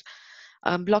blockchain, right?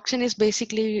 Blockchain is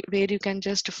basically where you can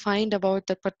just find about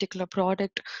that particular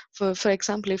product. For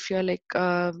example, if you're like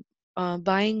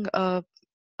buying a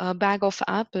bag of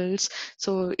apples,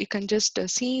 so you can just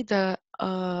see the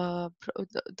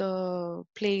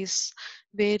place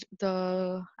where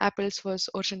the apples was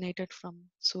originated from.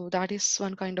 So that is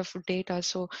one kind of data.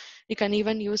 So you can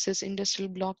even use this industrial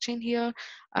blockchain here,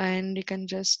 and you can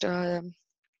just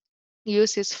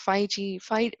use this 5G.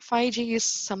 5G is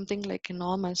something like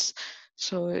enormous.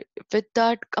 So with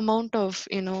that amount of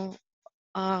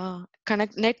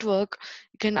connect network,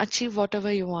 you can achieve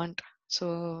whatever you want.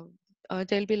 So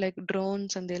there'll be like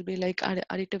drones, and there'll be like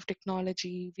additive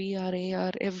technology, VR,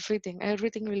 AR,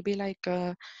 everything will be like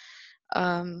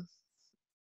um,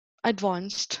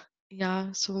 advanced.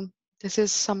 Yeah, so this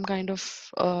is some kind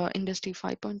of industry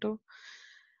 5.0.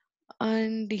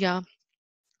 And yeah,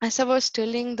 as I was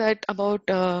telling that about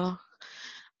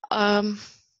um,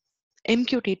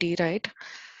 MQTT, right?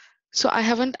 So I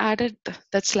haven't added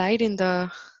that slide in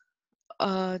the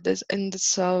this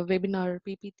webinar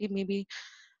PPT. Maybe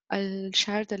I'll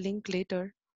share the link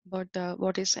later. But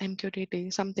what is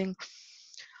MQTT? Something.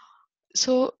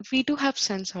 So we do have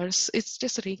sensors. It's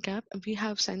just a recap. We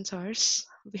have sensors.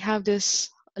 We have this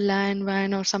LAN,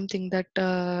 WAN, or something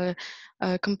that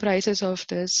comprises of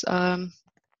this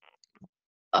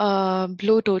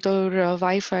Bluetooth or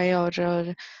Wi-Fi, or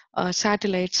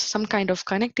satellites, some kind of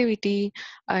connectivity,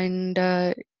 and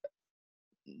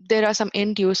there are some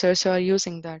end users who are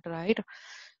using that, right?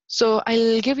 So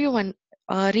I'll give you one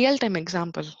real-time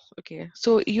example. Okay,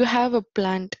 so you have a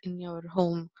plant in your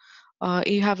home.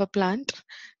 You have a plant,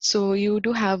 so you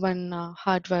do have an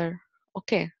hardware.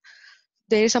 Okay,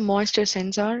 there is a moisture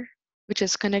sensor which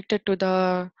is connected to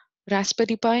the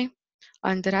Raspberry Pi,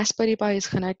 and the Raspberry Pi is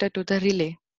connected to the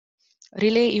relay.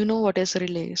 Relay, you know what is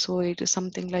relay? So it is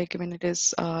something like when it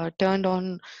is turned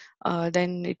on,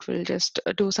 then it will just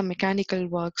do some mechanical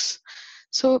works.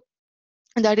 So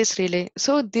that is relay.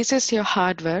 So this is your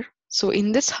hardware. So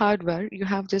in this hardware, you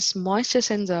have this moisture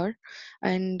sensor,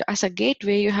 and as a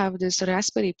gateway, you have this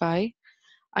Raspberry Pi,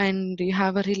 and you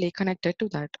have a relay connected to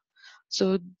that.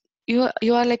 So you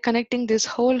are like connecting this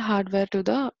whole hardware to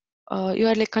the you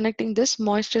are like connecting this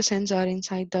moisture sensor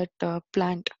inside that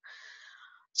plant.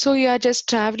 So you are just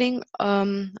traveling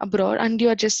abroad, and you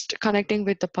are just connecting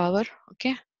with the power.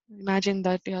 Okay, imagine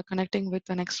that you are connecting with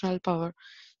an external power.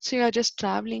 So you are just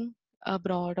traveling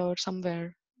abroad or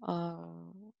somewhere,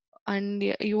 and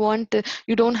you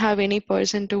you don't have any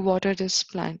person to water this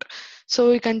plant.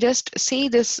 So you can just see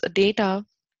this data.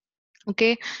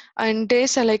 Okay, and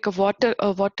there's a, like a water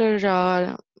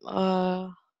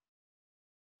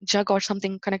jug or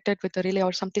something connected with a relay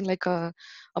or something like a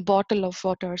bottle of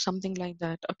water or something like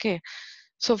that. Okay,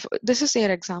 so this is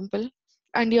your example,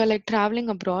 and you're like traveling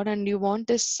abroad and you want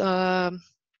this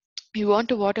you want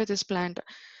to water this plant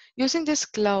using this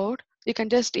cloud. You can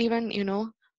just even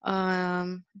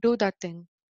do that thing.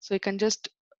 So you can just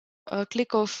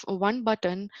click of one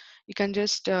button, you can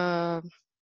just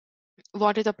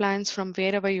water the plants from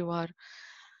wherever you are.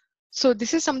 So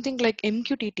this is something like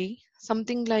MQTT,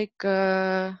 something like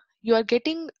you are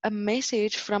getting a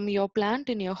message from your plant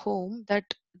in your home that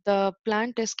the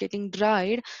plant is getting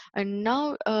dried, and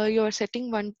now you are setting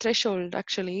one threshold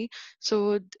actually.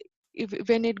 So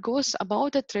when it goes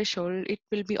above the threshold, it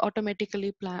will be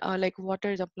automatically like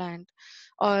water the plant,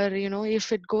 or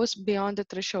if it goes beyond the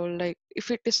threshold, like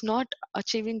if it is not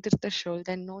achieving the threshold,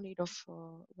 then no need of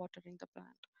watering the plant.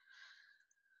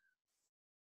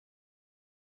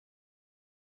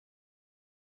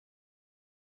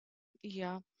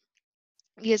 Yeah.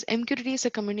 Yes, MQTT is a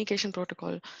communication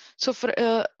protocol. So for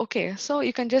okay, so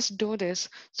you can just do this.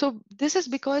 So this is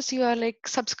because you are like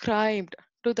subscribed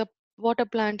to the water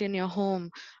plant in your home,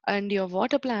 and your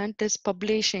water plant is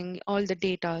publishing all the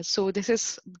data. So this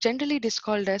is generally it is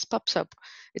called as PubSub.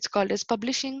 It's called as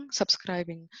publishing,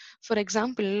 subscribing. For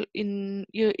example, in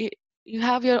you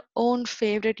have your own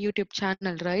favorite YouTube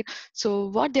channel, right? So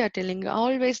what they are telling,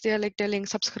 always they are like telling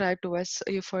subscribe to us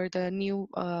for the new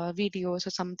videos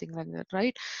or something like that,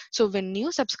 right? So when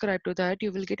you subscribe to that,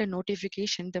 you will get a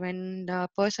notification that when the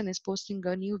person is posting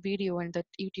a new video on that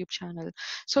YouTube channel.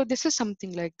 So this is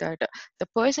something like that. The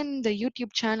person, the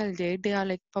YouTube channel, they are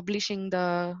like publishing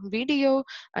the video,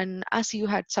 and as you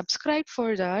had subscribed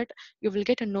for that, you will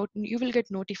get a note. You will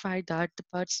get notified that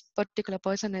the particular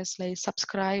person is like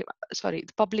subscribe. Sorry,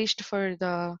 published for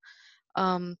the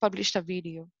published a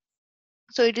video.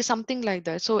 So it is something like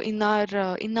that. So in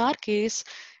our case,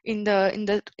 in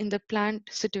the plant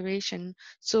situation,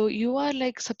 so you are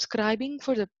like subscribing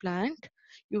for the plant.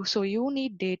 You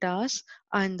need datas,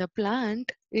 and the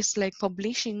plant is like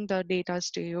publishing the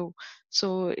datas to you.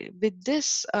 So with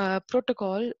this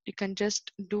protocol, you can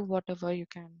just do whatever you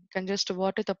can. You can just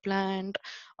water the plant,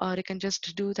 or you can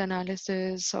just do the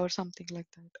analysis or something like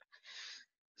that.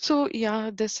 So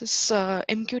yeah, this is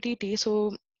MQTT.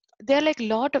 So there are like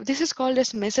lot of, this is called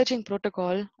as messaging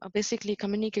protocol, basically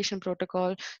communication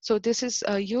protocol. So this is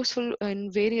useful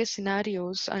in various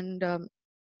scenarios, and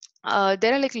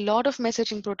there are like a lot of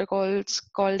messaging protocols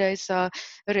called as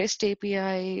REST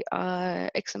API,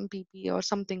 XMPP, or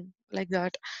something like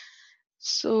that.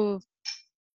 So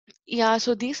yeah,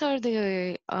 so these are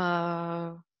the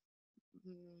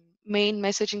main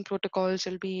messaging protocols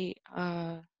you'll be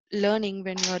learning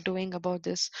when you are doing about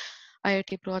this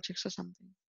IoT projects or something.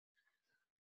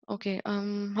 Okay,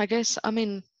 I guess, I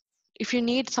mean, if you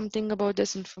need something about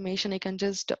this information, I can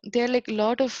just, there are like a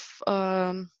lot of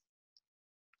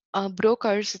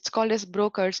brokers, it's called as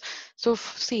brokers. So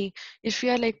see, if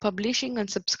you are like publishing and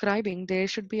subscribing, there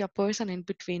should be a person in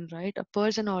between, right? A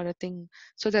person or a thing.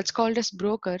 So that's called as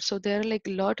broker. So there are like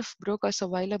a lot of brokers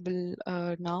available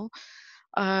now.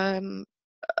 Um,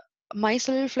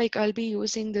 Myself, like I'll be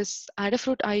using this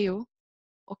Adafruit IO.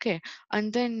 Okay,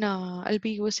 and then I'll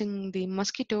be using the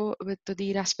Mosquito with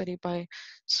the Raspberry Pi.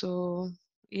 So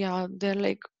yeah, there are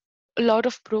like a lot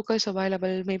of brokers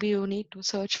available. Maybe you need to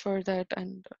search for that.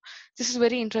 And this is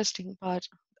very interesting part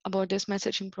about this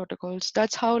messaging protocols.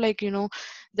 That's how, like, the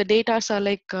datas are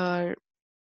like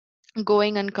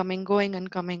going and coming,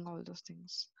 all those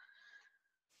things.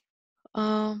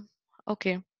 Um,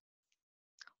 okay.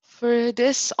 For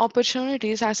this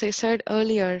opportunities, as I said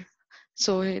earlier,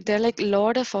 so there are like a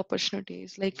lot of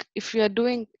opportunities. Like if you are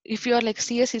like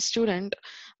CSE student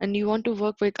and you want to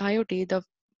work with IoT, the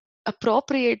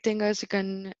appropriate thing is you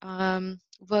can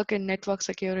work in network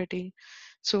security.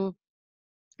 So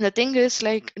the thing is,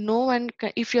 like, no one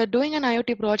can, if you're doing an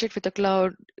IoT project with the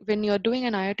cloud, when you're doing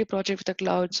an IoT project with the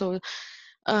cloud, so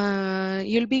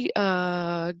you'll be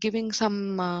giving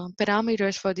some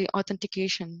parameters for the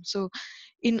authentication. So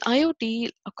in IoT,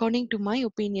 according to my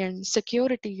opinion,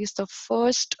 security is the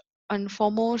first and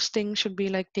foremost thing should be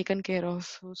like taken care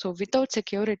of. So without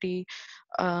security,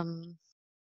 um,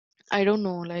 I don't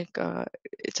know, like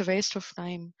it's a waste of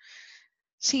time.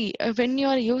 See, when you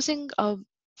are using,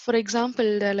 for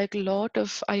example, there are like a lot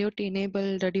of IoT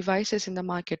enabled devices in the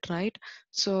market, right?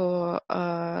 So,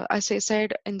 as I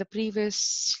said in the previous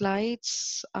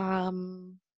slides,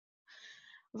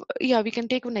 yeah, we can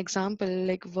take an example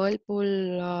like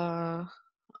Whirlpool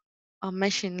a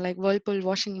machine, like Whirlpool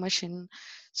washing machine.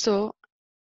 So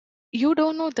you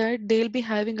don't know that they'll be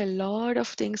having a lot of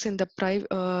things in the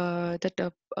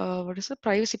what is the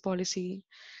privacy policy.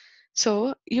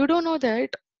 So you don't know that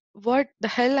what the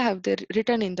hell have they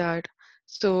written in that.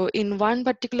 So in one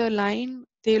particular line,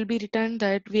 they will be written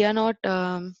that we are not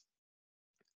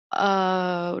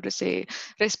what to say,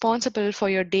 responsible for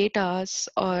your datas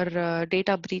or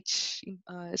data breach,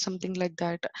 something like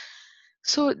that.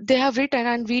 So they have written,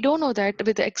 and we don't know that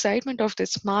with the excitement of the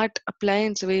smart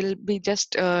appliance, we'll be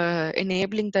just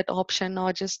enabling that option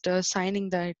or just signing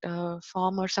that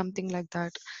form or something like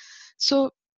that.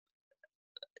 So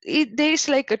there's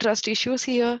like a trust issues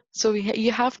here. So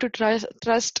you have to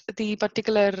trust the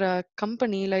particular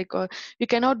company. Like you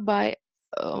cannot buy.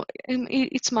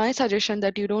 It's my suggestion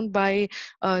that you don't buy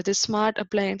the smart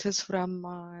appliances from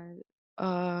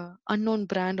unknown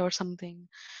brand or something.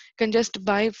 You can just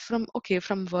buy from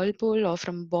from Whirlpool or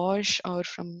from Bosch or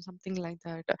from something like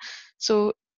that.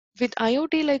 So with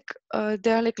IoT, like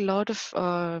there are like a lot of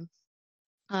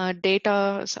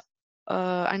data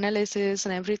analysis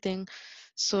and everything.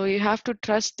 So you have to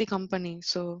trust the company.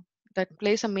 So that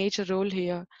plays a major role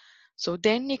here. So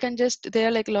then you can just, there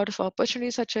are like a lot of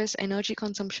opportunities such as energy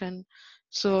consumption.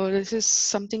 So this is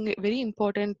something very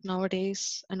important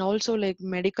nowadays, and also like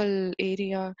medical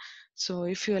area. So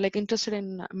if you're like interested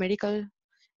in medical,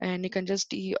 and you can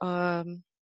just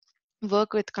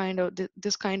work with kind of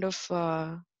this kind of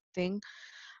thing.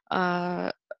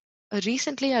 Uh,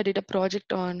 Recently I did a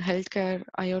project on healthcare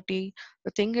IoT.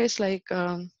 The thing is like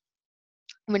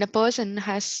when a person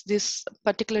has this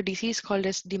particular disease called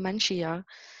as dementia.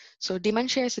 So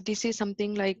dementia is a disease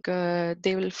something like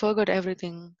they will forget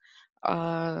everything.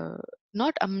 uh,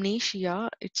 Not amnesia,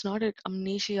 it's not a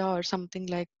amnesia or something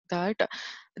like that.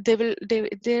 There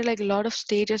are like a lot of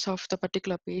stages of the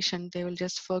particular patient. They will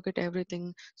just forget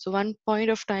everything. So one point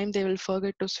of time they will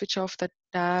forget to switch off the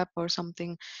tap or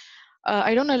something.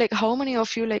 I don't know, like how many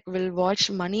of you like will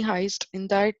watch Money Heist? In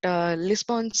that,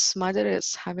 Lisbon's mother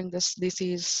is having this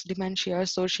disease, dementia,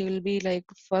 so she'll be like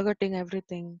forgetting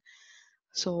everything.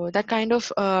 So that kind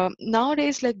of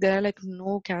nowadays, like there are like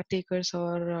no caretakers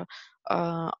or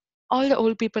all the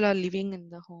old people are living in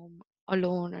the home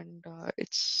alone, and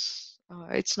it's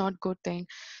not good thing.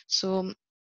 So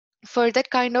for that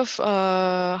kind of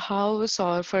house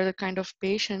or for the kind of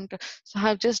patient, so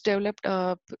I've just developed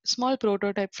a small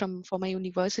prototype from for my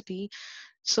university.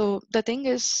 So the thing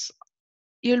is,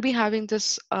 you'll be having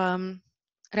this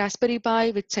Raspberry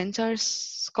Pi with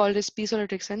sensors called as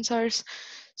piezoelectric sensors.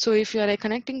 So if you're like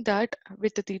connecting that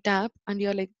with the tap and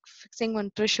you're like fixing one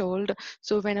threshold,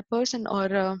 so when a person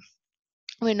or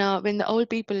when the old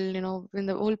people, when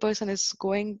the old person is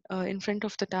going in front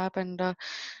of the tap and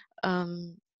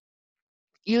um,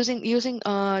 using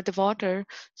the water,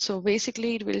 so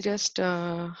basically it will just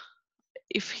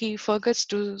if he forgets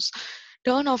to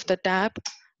turn off the tap,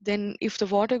 then if the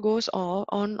water goes on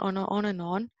and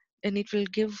on, then it will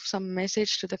give some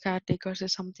message to the caretakers that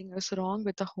something is wrong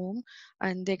with the home,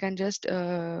 and they can just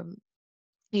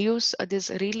use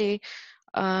this relay,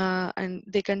 and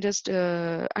they can just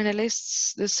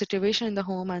analyze the situation in the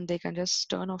home, and they can just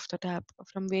turn off the tap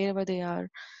from wherever they are.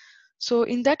 So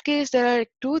in that case, there are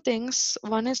two things.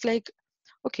 One is like,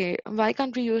 okay, why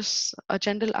can't we use a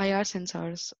general IR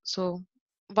sensors? So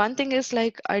one thing is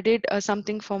like I did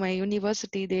something for my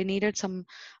university. They needed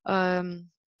um,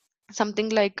 something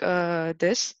like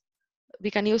this. We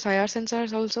can use IR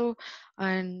sensors also,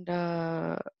 and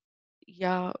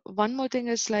yeah, one more thing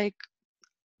is like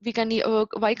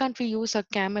why can't we use a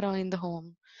camera in the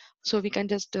home, so we can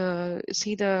just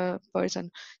see the person.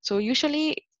 So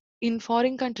usually in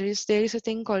foreign countries there is a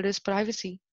thing called as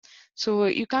privacy. So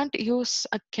you can't use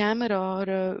a camera or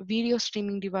a video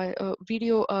streaming device,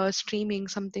 video streaming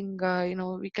something.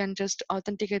 We can just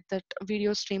authenticate that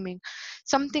video streaming,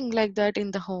 something like that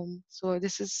in the home. So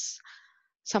this is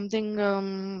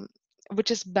something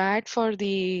which is bad for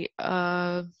the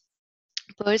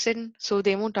person. So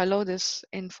they won't allow this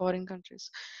in foreign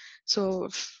countries. So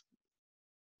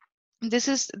this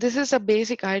is a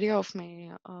basic idea of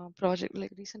my project.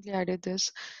 Like recently, I did this.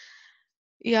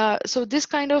 Yeah, so this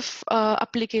kind of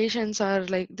applications are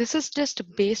like, this is just a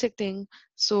basic thing.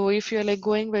 So if you're like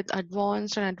going with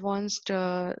advanced,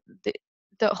 the,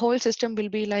 the whole system will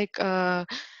be like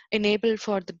enabled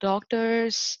for the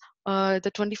doctors,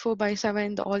 the 24 by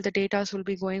 7, all the data will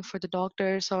be going for the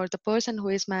doctors or the person who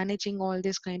is managing all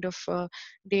this kind of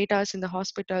data in the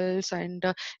hospitals. And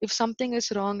if something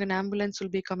is wrong, an ambulance will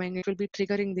be coming, it will be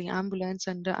triggering the ambulance,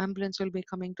 and the ambulance will be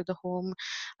coming to the home.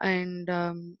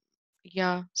 And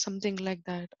yeah, something like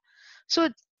that. So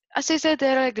as I said,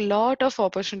 there are like a lot of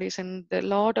opportunities and a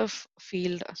lot of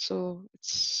field. So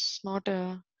it's not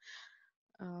a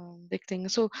big thing.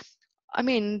 So I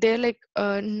mean, they're like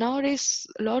nowadays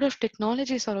a lot of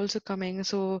technologies are also coming.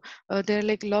 So there are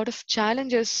like a lot of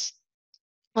challenges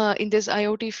in this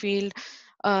IoT field.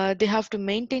 They have to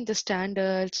maintain the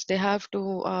standards, they have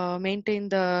to maintain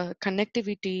the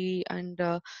connectivity and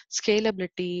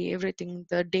scalability, everything,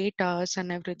 the data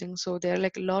and everything. So there are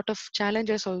like a lot of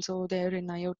challenges also there in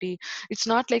IoT. It's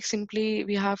not like simply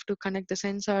we have to connect the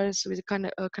sensors with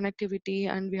connectivity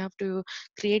and we have to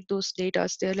create those data.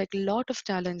 There are like a lot of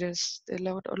challenges. There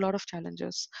are a lot of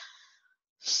challenges.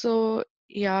 So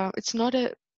yeah, it's not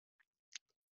a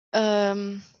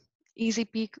um, easy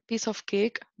piece of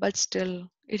cake, but still,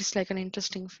 it's like an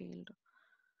interesting field.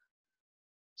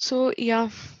 So yeah,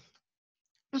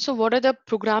 so what are the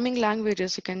programming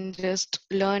languages you can just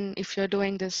learn if you're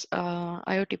doing this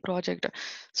IoT project?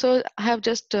 So I have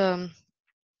just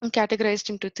categorized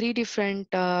into three different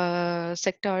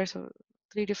sectors or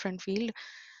three different field.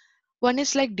 One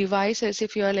is like devices.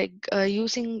 If you are like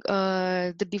using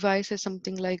the devices,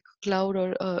 something like cloud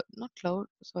or not cloud,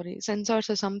 sorry, sensors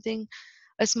or something,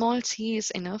 a small C is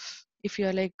enough. If you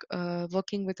are like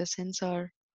working with a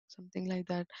sensor, something like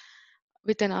that,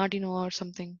 with an Arduino or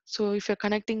something. So if you're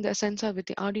connecting the sensor with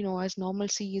the Arduino as normal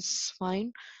C is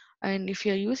fine. And if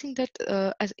you're using that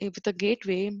with a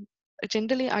gateway,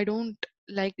 generally I don't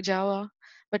like Java,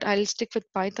 but I'll stick with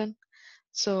Python.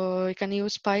 So you can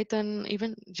use Python,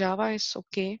 even Java is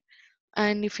okay.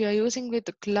 And if you're using with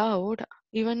the cloud,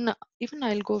 even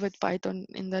I'll go with Python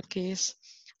in that case.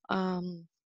 Um,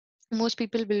 Most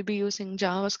people will be using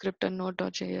JavaScript and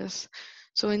Node.js.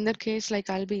 So in that case, like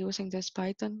I'll be using this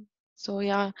Python. So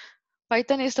yeah,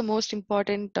 Python is the most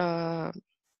important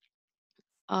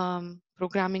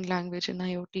programming language in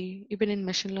IoT, even in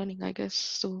machine learning, I guess.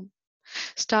 So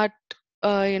start,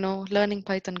 learning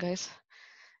Python, guys.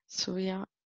 So yeah,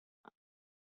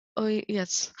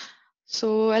 yes.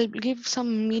 So I'll give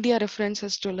some media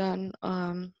references to learn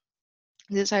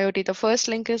this IoT. The first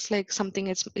link is like something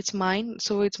it's mine,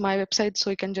 so it's my website. So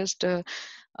you can just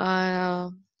uh,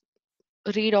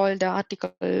 read all the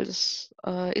articles.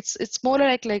 It's more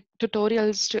like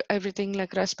tutorials to everything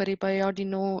like Raspberry Pi,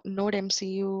 Arduino, Node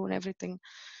MCU, and everything.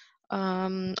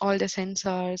 All the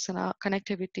sensors and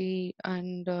connectivity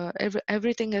and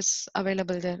everything is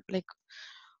available there. Like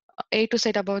A to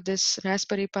Z about this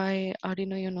Raspberry Pi,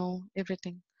 Arduino,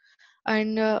 everything.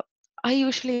 And I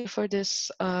usually refer this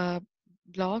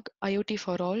blog, IoT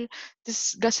for All.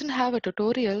 This doesn't have a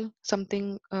tutorial,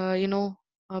 something,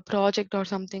 a project or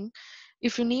something.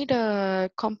 If you need a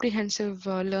comprehensive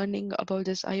learning about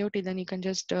this IoT, then you can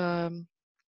just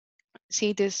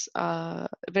see this,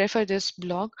 refer this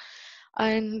blog.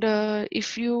 And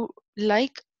if you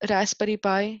like Raspberry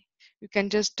Pi, you can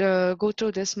just go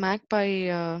through this MacPi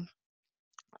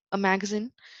a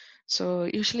magazine. So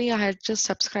usually I had just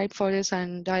subscribed for this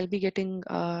and I'll be getting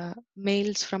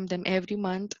mails from them every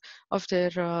month of their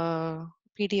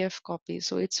PDF copies.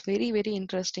 So it's very, very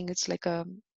interesting. It's like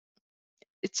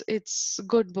it's a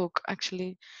good book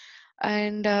actually.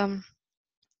 And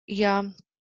yeah,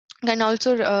 can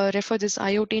also refer this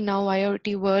IoT Now,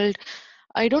 IoT World.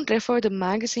 I don't refer the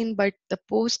magazine, but the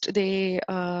post the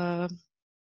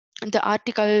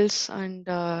articles and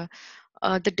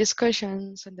the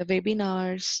discussions and the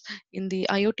webinars in the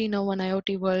IoT Now and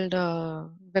IoT World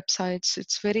websites.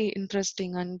 It's very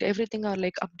interesting and everything are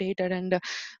like updated and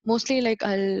mostly like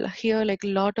I'll hear like a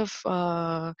lot of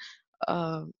uh,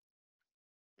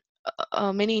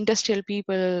 many industrial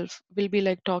people will be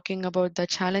like talking about the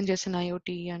challenges in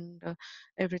IoT and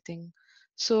everything.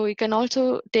 So you can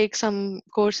also take some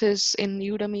courses in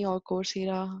Udemy or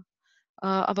Coursera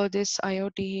about this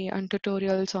IoT and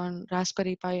tutorials on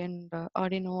Raspberry Pi and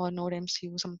Arduino or Node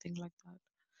MCU, something like that.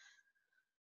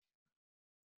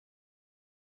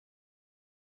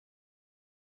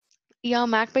 Yeah,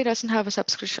 MacPay doesn't have a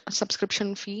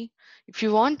subscription fee. If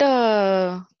you want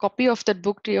a copy of that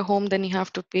book to your home, then you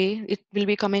have to pay. It will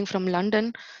be coming from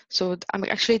London. So I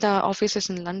mean, actually, the office is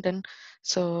in London.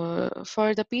 So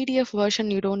for the PDF version,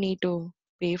 you don't need to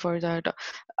pay for that.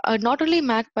 Not only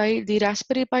MacPi, the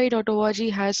Raspberry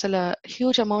Pi.org has a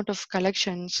huge amount of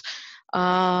collections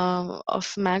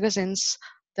of magazines.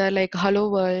 They're like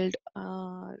Hello World.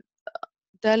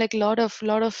 There are like lot of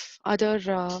other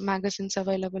magazines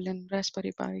available in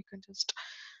Raspberry Pi. You can just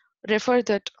refer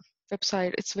that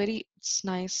website. It's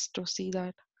nice to see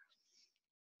that.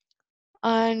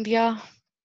 And yeah,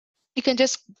 you can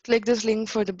just click this link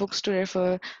for the books to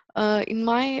refer. In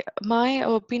my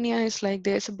opinion, is like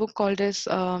there's a book called as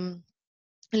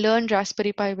Learn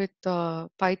Raspberry Pi with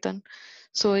Python.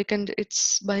 So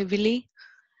it's by Willie.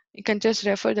 You can just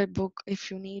refer that book if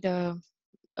you need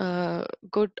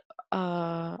good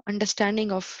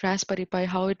understanding of Raspberry Pi,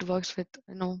 how it works with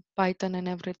Python and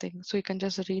everything. So you can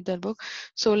just read that book.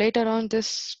 So later on,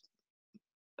 this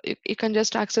you can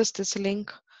just access this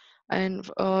link and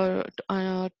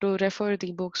to refer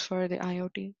the books for the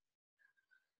IoT.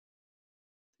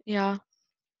 Yeah.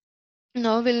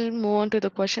 Now we'll move on to the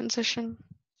question session.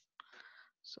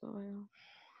 So yeah.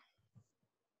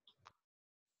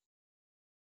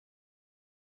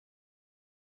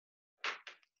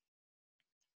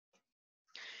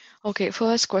 Okay,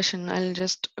 first question. I'll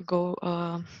just go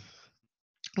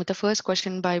with the first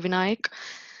question by Vinayak.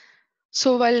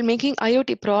 So while making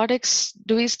IoT products,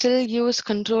 do we still use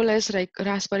controllers like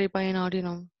Raspberry Pi and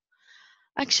Arduino?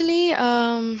 Actually,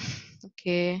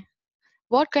 okay.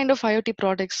 What kind of IoT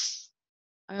products?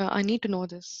 I need to know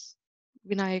this.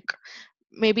 Vinayak,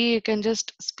 maybe you can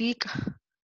just speak.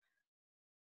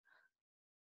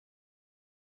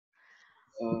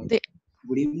 The,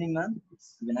 Good evening, ma'am.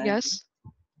 Vinayak. yes,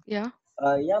 yeah,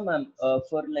 Yeah, ma'am.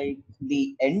 For like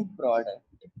the end product,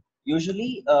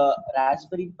 usually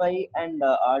Raspberry Pi and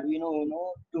Arduino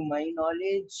Uno, to my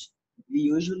knowledge, we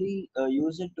usually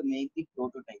use it to make the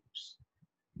prototypes.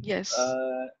 yes.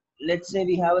 Uh, let's say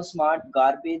we have a smart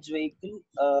garbage vehicle.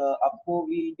 Appo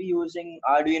we'll be using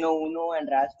Arduino Uno and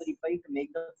Raspberry Pi to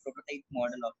make the prototype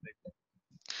model of it.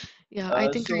 Yeah, I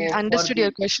think So I for understood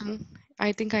your the question.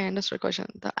 I think I understood your question.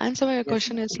 The answer to your yes,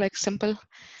 question ma'am. is like simple.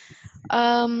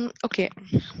 Okay.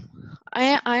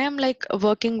 I am like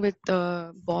working with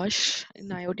Bosch in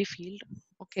IoT field.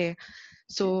 Okay.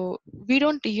 So we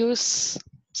don't use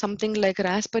something like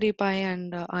Raspberry Pi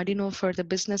and Arduino for the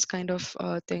business kind of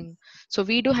thing. So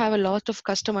we do have a lot of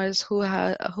customers who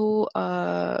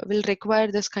will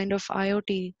require this kind of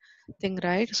IoT thing,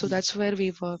 right? So that's where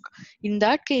we work. In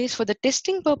that case, for the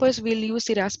testing purpose, we'll use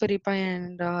the Raspberry Pi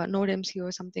and Node MCU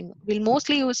or something. We'll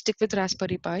mostly use stick with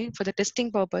Raspberry Pi for the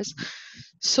testing purpose.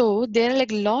 So there are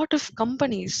like a lot of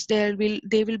companies. They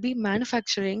will be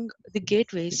manufacturing the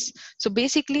gateways. So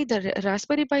basically, the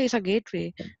Raspberry Pi is a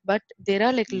gateway, but there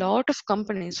are like a lot of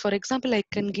companies. For example, I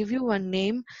can give you one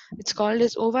name. It's called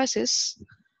as Oasis.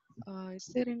 Is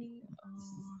there any?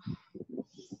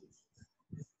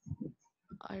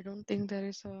 I don't think there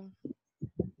is a.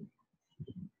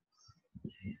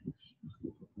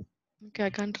 Okay, I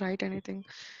can't write anything.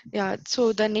 Yeah,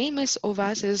 so the name is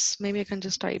Oasis. Maybe I can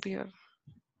just type here.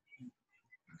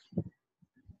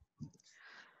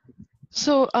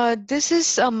 So this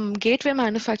is gateway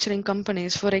manufacturing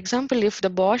companies. For example, if the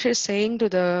Bosch is saying to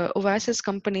the Oasis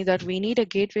company that we need a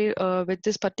gateway with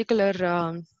this particular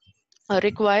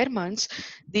requirements,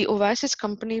 the Oasis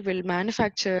company will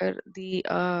manufacture the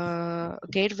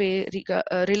gateway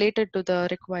related to the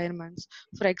requirements.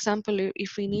 For example,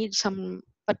 if we need some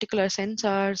particular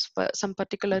sensors, some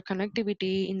particular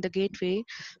connectivity in the gateway,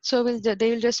 so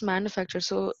they will just manufacture.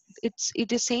 So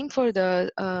it is same for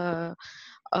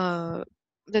uh,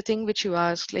 the thing which you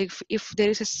asked. Like if there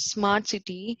is a smart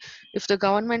city, if the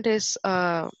government is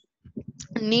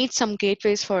need some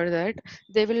gateways for that,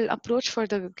 they will approach for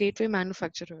the gateway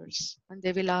manufacturers and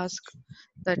they will ask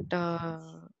that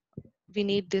we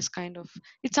need this kind of.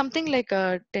 It's something like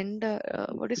a tender.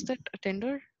 What is that? A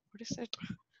tender? What is that?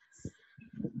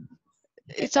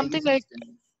 It's I something guess like, it's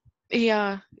ten.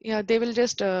 yeah, yeah. They will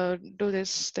just do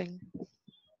this thing.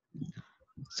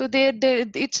 So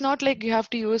it's not like you have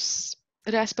to use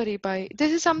Raspberry Pi.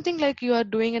 This is something like you are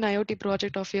doing an IoT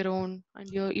project of your own, and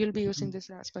you'll be using this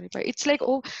Raspberry Pi. It's like,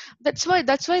 oh, that's why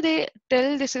they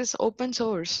tell this is open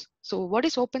source. So what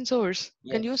is open source?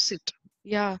 You can use Yes. it.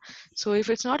 Yeah. So if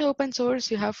it's not open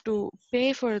source, you have to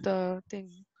pay for the thing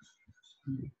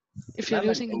if you're Ma'am,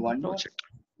 and using in the project.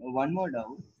 one more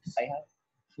doubt. I have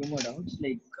few more doubts.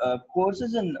 Like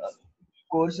courses in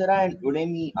Coursera and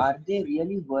Udemy, are they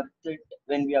really worth it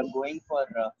when we are going for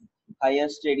higher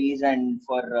studies and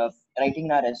for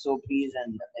writing our SOPs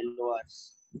and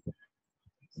LORs?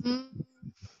 Mm,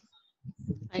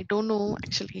 I don't know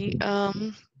actually.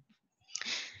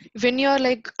 When you're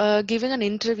like giving an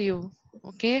interview,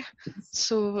 okay,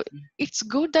 so it's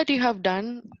good that you have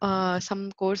done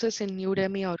some courses in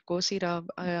Udemy or Coursera.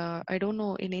 I don't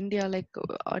know in India, like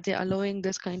are they allowing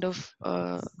this kind of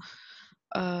uh,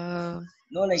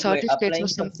 No, like we're certificates or applying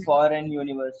for something? foreign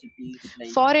universities, like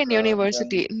Foreign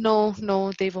university, Germany. no,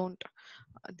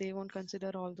 they won't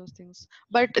consider all those things,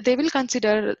 but they will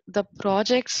consider the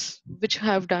projects which you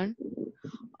have done.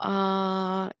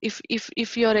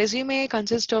 If your resume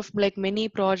consists of like many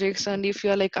projects, and if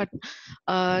you're like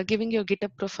giving your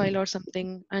GitHub profile or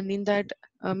something, and in that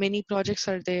many projects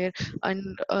are there,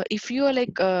 and if you are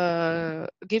like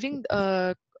giving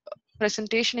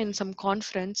presentation in some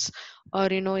conference, or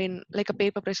in like a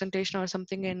paper presentation or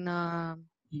something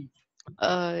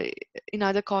uh, in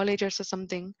other colleges or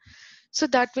something, so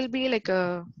that will be like a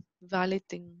valid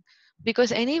thing,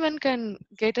 because anyone can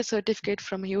get a certificate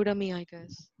from Udemy, I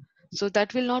guess. So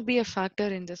that will not be a factor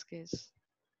in this case.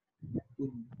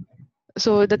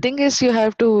 So the thing is, you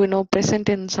have to present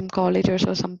in some colleges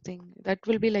or something. That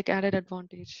will be like added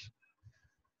advantage.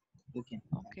 Okay.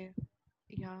 Okay.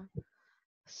 Yeah.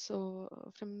 So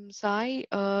from Sai,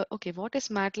 okay, what is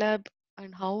MATLAB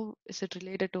and how is it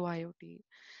related to IoT?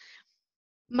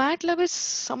 MATLAB is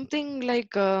something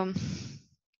like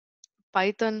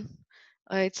Python.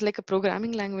 It's like a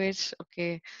programming language,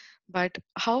 okay. But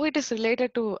how it is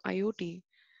related to IoT?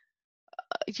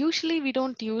 Usually we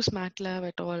don't use MATLAB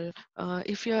at all.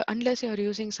 If you're unless you're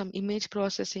using some image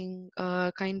processing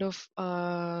kind of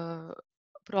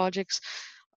projects.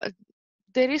 Uh,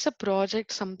 there is a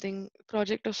project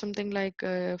of something like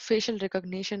facial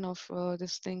recognition of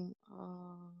this thing.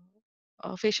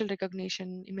 Facial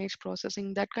recognition, image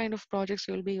processing, that kind of projects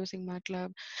you'll be using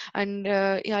MATLAB. And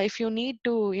yeah, if you need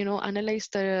to, analyze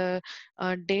the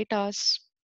datas,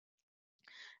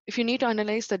 if you need to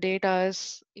analyze the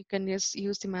datas, you can just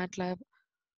use the MATLAB.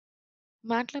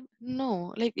 MATLAB,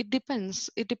 no, like it depends.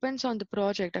 It depends on the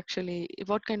project actually.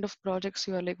 What kind of projects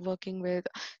you are like working with.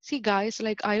 See, guys,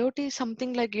 like IoT is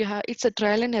something like it's a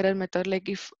trial and error method. Like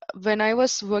if when I'm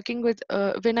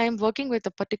working with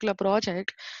a particular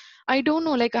project, I don't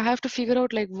know, like I have to figure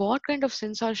out like what kind of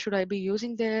sensor should I be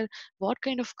using there, what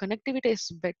kind of connectivity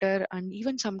is better, and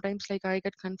even sometimes like I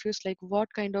get confused like what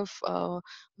kind of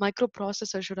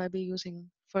microprocessor should I be using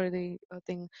for the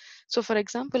thing. So for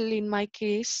example, in my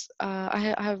case,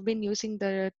 I have been using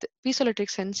the piezoelectric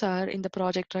sensor in the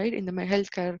project, right, in my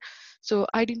healthcare. So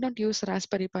I did not use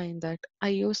Raspberry Pi in that. I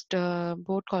used a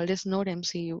board called as Node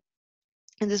MCU,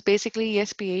 and this basically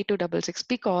ESP8266,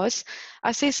 because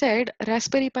as I said,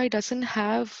 Raspberry Pi doesn't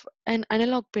have an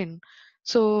analog pin.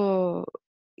 So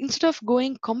instead of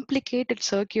going complicated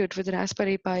circuit with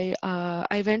Raspberry Pi,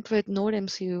 I went with Node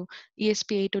MCU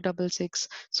ESP8266.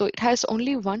 So it has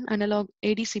only one analog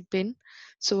ADC pin.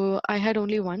 So I had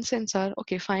only one sensor.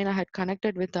 Okay, fine, I had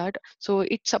connected with that. So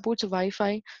it supports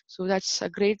Wi-Fi. So that's a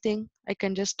great thing. I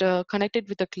can just connect it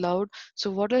with the cloud. So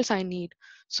what else I need?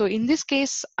 So in this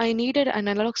case, I needed an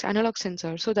analog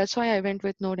sensor. So that's why I went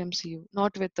with Node MCU,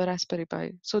 not with the Raspberry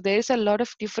Pi. So there is a lot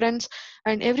of difference,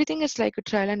 and everything is like a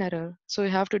trial and error. So you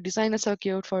have to design a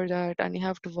circuit for that, and you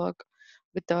have to work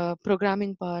with the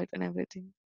programming part and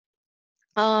everything.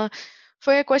 Uh,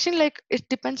 for your question, like it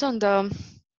depends on the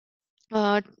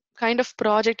uh, kind of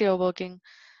project you're working.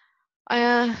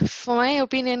 For my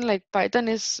opinion, like Python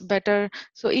is better.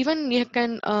 So even you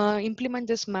can implement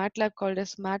this MATLAB called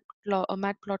as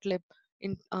Matplotlib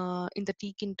in the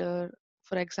tkinter,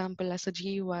 for example, as a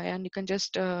GUI, and you can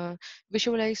just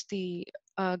visualize the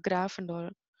graph and all.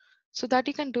 So that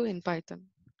you can do in Python.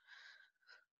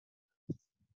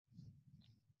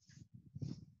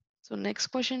 So next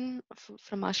question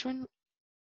from Ashwin: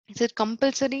 is it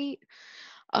compulsory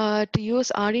to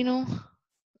use Arduino?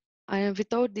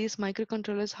 Without these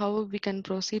microcontrollers, how we can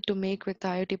proceed to make with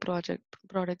IoT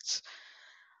products?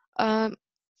 Um,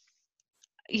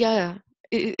 Yeah.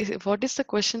 What is the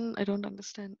question? I don't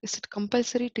understand. Is it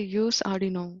compulsory to use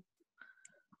Arduino?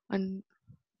 And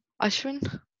Ashwin,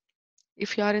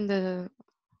 if you are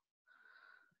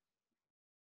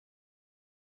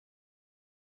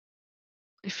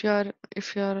if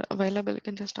you are available, you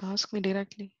can just ask me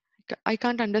directly. I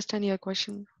can't understand your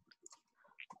question.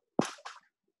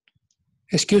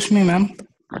 Excuse me, ma'am.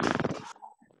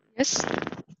 Yes.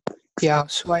 Yeah,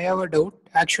 so I have a doubt.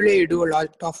 Actually, I do a lot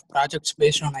of projects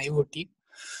based on IoT,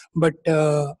 but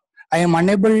I am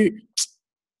unable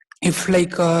if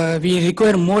like we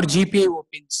require more GPIO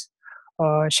pins.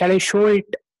 Shall I show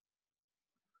it?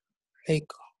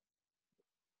 Like,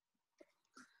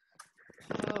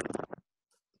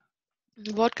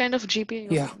 What kind of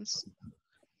GPU yeah, opens?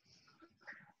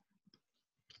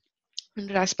 And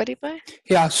Raspberry Pi?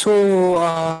 yeah. So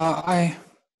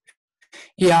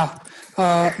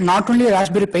not only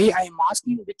Raspberry Pi. I am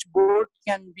asking which board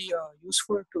can be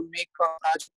useful to make a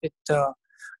project with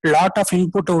lot of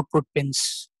input-output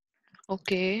pins.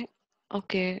 Okay.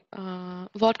 Okay.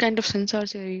 What kind of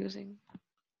sensors are you using?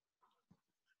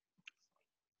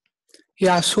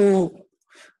 Yeah, so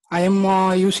I am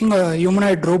using a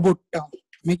humanoid robot,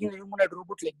 making a humanoid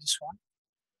robot like this one.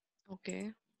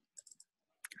 Okay.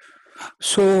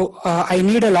 So I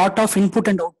need a lot of input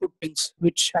and output pins,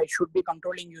 which I should be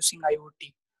controlling using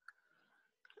IoT.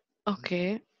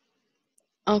 Okay.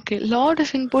 Okay. Lot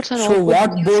of inputs and So outputs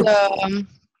what means board?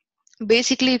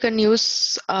 Basically, you can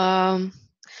use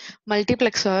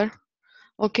multiplexer.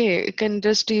 Okay, you can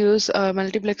just use a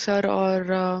multiplexer,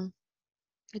 or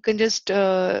you can just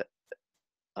use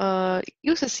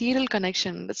a serial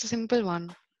connection. That's a simple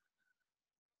one.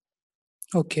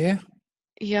 Okay.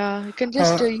 Yeah, you can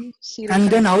just Uh, use serial and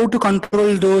then connection. how to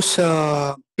control those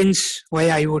pins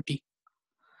via IoT?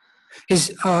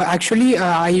 Is actually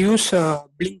I use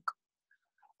Blink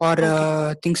or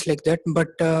Okay. things like that. But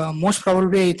most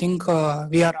probably, I think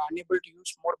we are unable to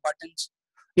use more buttons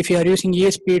if you are using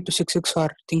ESP8266 or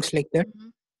things like that. Hmm.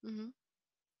 Hmm.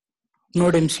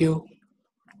 Node MCU,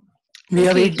 we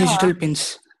have Okay. 8 digital Yeah.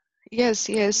 pins. Yes.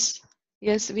 Yes.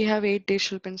 Yes. We have 8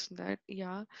 digital pins in that.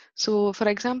 Yeah. So, for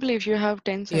example, if you have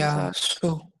 10 Yeah. sensors,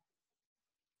 So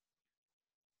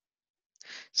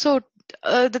so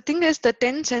the thing is, the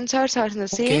 10 sensors are in the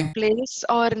same okay, place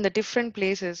or in the different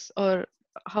places, or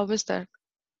how is that?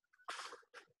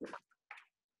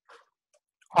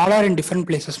 all are in different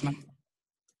places, man.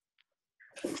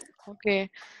 Okay.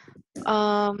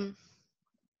 Um,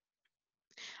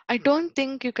 I don't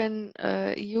think you can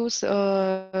use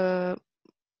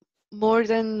more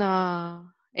than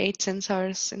 8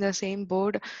 sensors in the same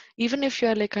board. Even if you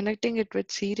are like connecting it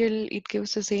with serial, it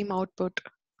gives the same output.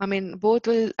 I mean, both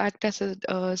will act as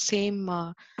a same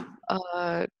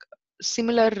uh,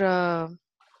 similar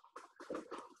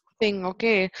thing.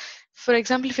 Okay. For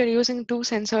example, if you're using 2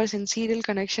 sensors in serial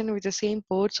connection with the same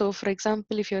port, so for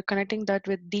example, if you're connecting that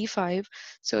with D5,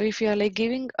 so if you're like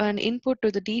giving an input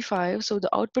to the D5, so the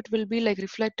output will be like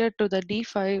reflected to the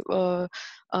D5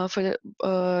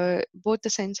 for both the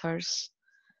sensors.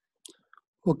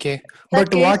 Okay, In that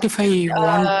but case, what if I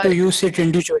want to use it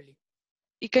individually?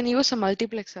 you can use a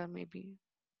multiplexer maybe.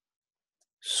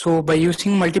 So by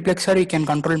using multiplexer, you can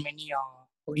control many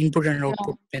input and Yeah,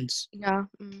 output pins. yeah,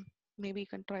 maybe you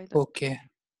can try that. Okay.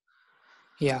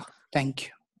 Yeah. Thank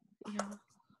you. Yeah.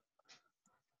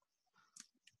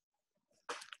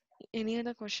 Any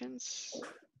other questions?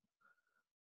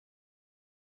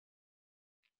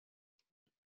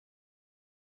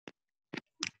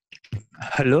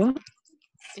 Hello,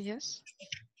 Yes.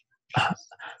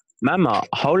 ma'am.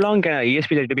 How long can a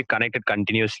ESP be connected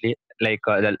continuously? Like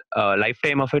the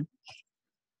lifetime of it?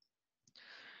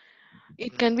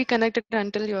 It can be connected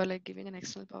until you are like giving an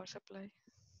external power supply.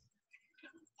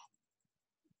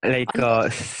 Like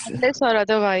Unless or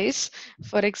otherwise,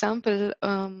 for example,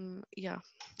 yeah,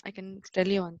 I can tell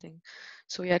you one thing.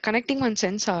 So you're connecting one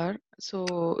sensor,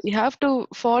 so you have to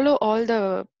follow all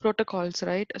the protocols,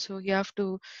 right? So you have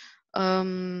to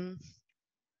um,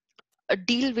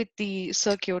 deal with the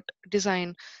circuit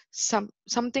design.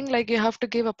 Something like you have to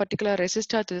give a particular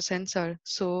resistor to the sensor.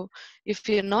 So if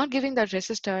you're not giving that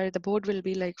resistor, the board will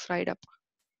be like fried up.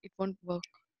 It won't work.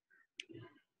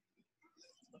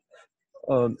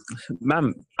 uh,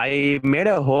 ma'am, I made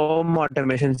a home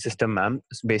automation system, ma'am,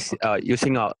 Okay.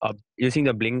 using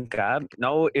the Blink app.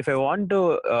 Now, if I want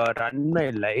to run my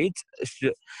lights,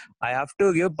 I have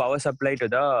to give power supply to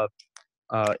the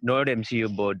Node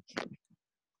MCU board.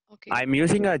 Okay. I'm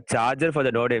using a charger for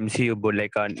the Node MCU board,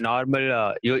 like a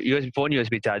normal phone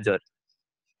USB charger.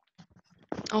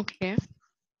 Okay.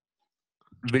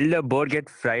 Will the board get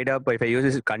fried up if I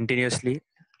use it continuously?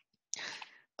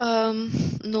 Um,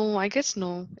 no, I guess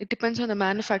no. It depends on the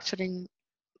manufacturing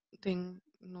thing.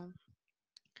 No.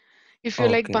 If you're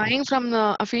like Okay. buying from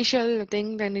the official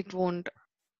thing, then it won't.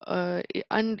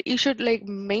 And you should like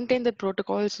maintain the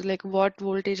protocols, like what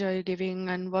voltage are you giving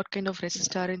and what kind of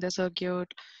resistor in the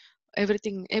circuit.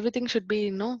 Everything should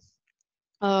be,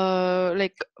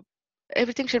 like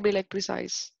everything should be like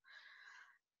precise.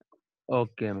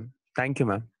 Okay, ma'am. Thank you,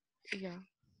 ma'am. Yeah.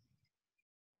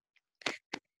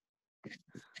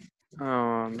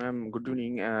 Ma'am, good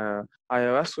evening. I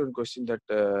have asked one question that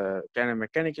can a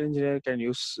mechanical engineer can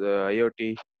use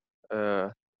IoT? Uh,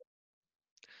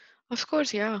 Of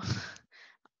course, yeah.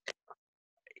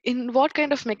 In what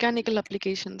kind of mechanical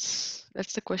applications?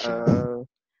 That's the question.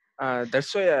 uh,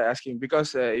 that's why I'm asking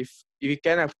because if we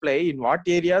can apply in what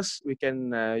areas we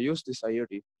can use this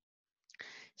IoT.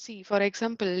 See, for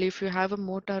example, if you have a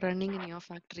motor running in your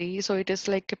factory, so it is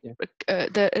like Yeah.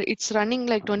 it's running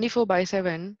like 24 by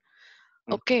 7.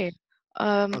 Mm. Okay.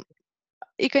 Um, Okay.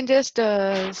 you can just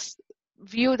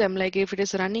view them like if it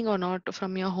is running or not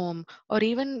from your home, or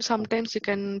even sometimes you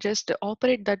can just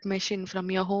operate that machine from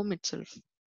your home itself.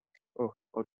 Oh,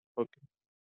 okay. Okay.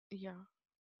 Yeah.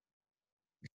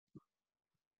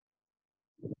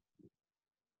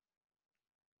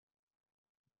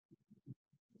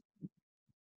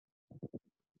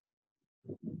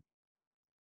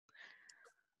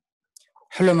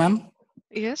 Hello, ma'am.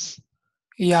 Yes.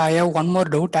 Yeah, I have one more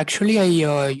doubt. Actually,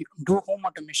 I do home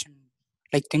automation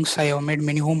like things. I have made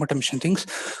many home automation things.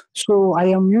 So I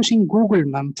am using Google,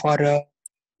 ma'am, for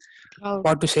Cloud.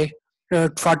 what to say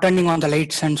for turning on the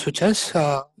lights and switches.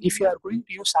 If you Mhm. are going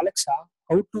to use Alexa,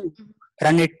 how to Mhm.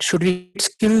 run it? Should we get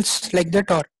skills like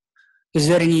that, or is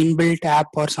there any inbuilt app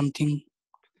or something?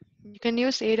 You can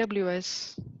use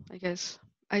AWS, I guess.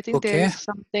 I think there Okay. is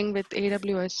something with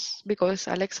AWS because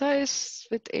Alexa is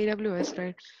with AWS,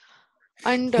 right?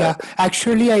 And Yeah,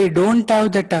 actually, I don't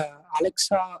have that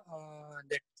Alexa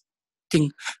that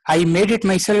thing. I made it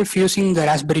myself using the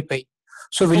Raspberry Pi.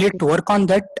 So will okay, it work on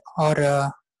that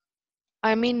or?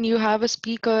 I mean, you have a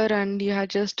speaker and you had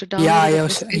just Yeah, I downloaded have.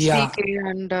 this Yeah, SDK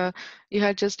and you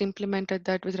had just implemented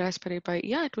that with Raspberry Pi.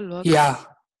 Yeah, it will work. yeah,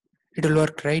 it will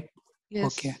work, right?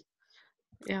 Okay. Yes.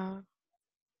 Yeah.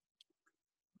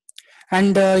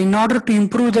 And in order to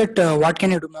improve that, what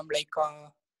can you do, ma'am? Like,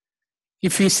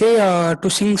 if we say to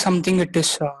sing something, it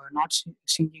is not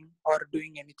singing or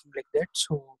doing anything like that.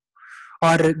 So,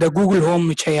 or the Google Home,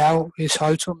 which I have, is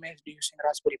also made using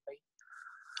Raspberry Pi.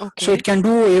 So it Okay. can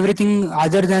do everything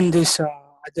other than this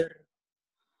other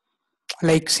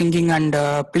like singing and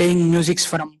playing musics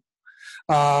from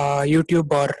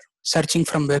YouTube or searching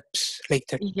from webs like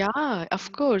that. Yeah,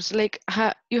 of course. Like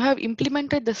you have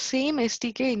implemented the same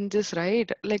SDK in this,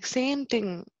 right? Like same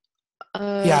thing.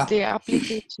 Yeah, The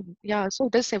application. Yeah, so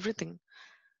it does everything.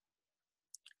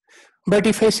 but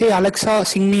if I say Alexa,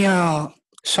 sing me a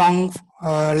song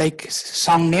like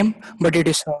song name, but it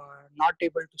is not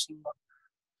able to sing.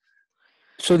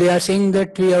 So they are saying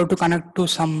that we have to connect to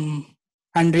some,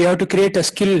 and we have to create a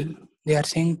skill. They are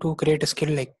saying to create a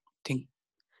skill like thing.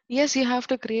 Yes, you have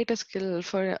to create a skill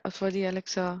for the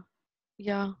Alexa.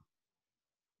 Yeah.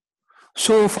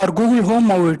 So for Google Home,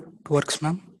 how it works,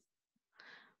 ma'am?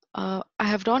 I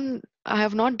have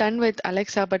not done with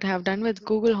Alexa, but I have done with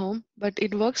Google Home, but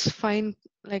it works fine.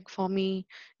 Like for me,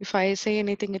 if I say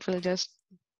anything, it will just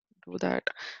do that.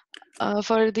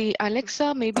 For the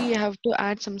Alexa, maybe you have to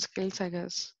add some skills, I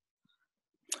guess.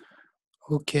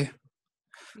 Okay.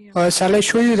 Yeah. Shall I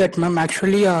show you that, ma'am?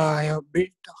 Actually, I have built.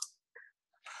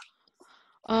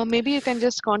 Maybe you can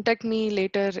just contact me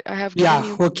later. I have given Yeah.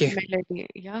 you my Okay. email ID.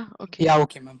 Yeah. Okay. Yeah.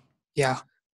 Okay, ma'am. Yeah.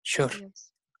 Sure.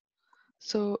 Yes.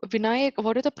 So, Vinayak,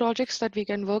 what are the projects that we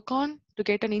can work on to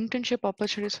get an internship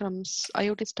opportunities from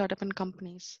IoT startup and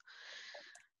companies?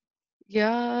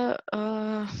 Yeah.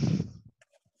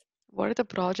 What are the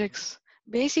projects?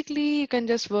 Basically, you can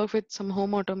just work with some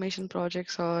home automation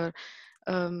projects or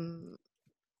um,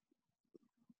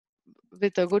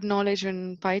 with a good knowledge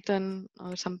in Python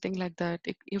or something like that.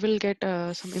 You will get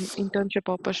some internship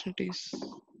opportunities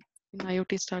in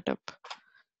IoT startup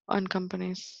and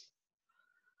companies.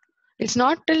 It's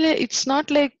not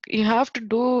like you have to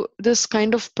do this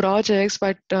kind of projects,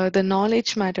 but the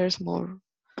knowledge matters more.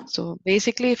 So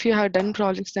basically, if you had done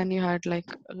projects, then you had like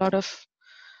a lot of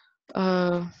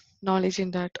uh, knowledge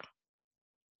in that.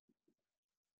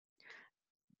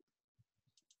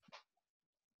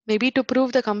 Maybe to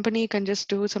prove the company can just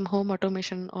do some home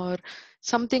automation or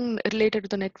something related to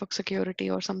the network security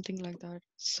or something like that.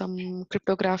 Some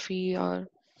cryptography or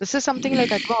this is something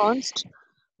like advanced,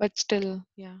 but still,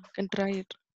 yeah, can try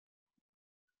it.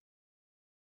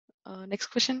 Next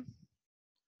question.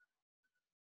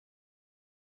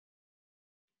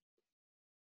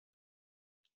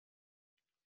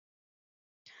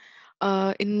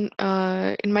 In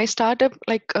my startup,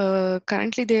 like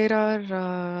currently there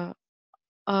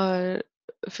are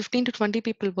 15 to 20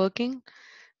 people working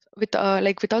with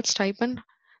like without stipend.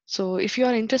 So if you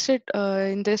are interested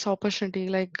in this opportunity,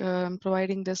 like I'm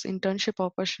providing this internship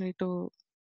opportunity to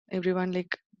everyone,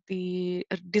 like the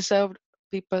deserved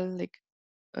people, like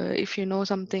if you know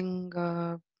something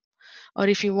or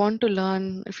if you want to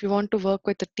learn, if you want to work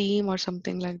with a team or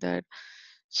something like that,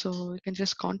 so you can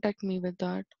just contact me with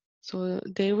that. So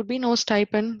there would be no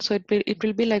stipend, so it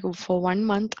will be like for 1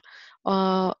 month.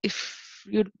 If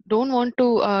you don't want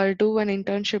to do an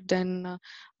internship, then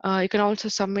you can also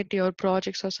submit your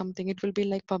projects or something. It will be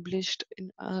like published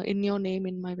in your name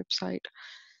in my website.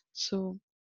 So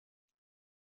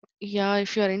yeah,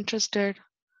 if you are interested,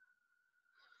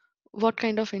 what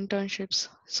kind of internships?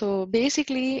 So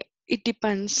basically, it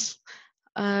depends.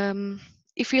 Um,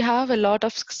 if you have a lot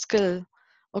of skill,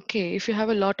 okay, if you have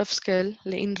a lot of skill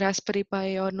in Raspberry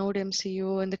Pi or Node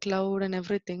MCU and the cloud and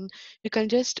everything, you can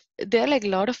just, there are like a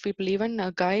lot of people, even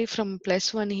a guy from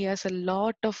plus one, he has a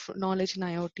lot of knowledge in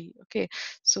IoT. Okay,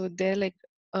 so they're like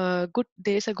good,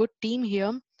 there's a good team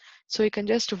here. So you can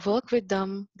just work with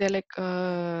them. They're like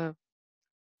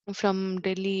from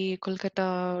Delhi,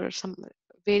 Kolkata, or some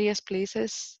various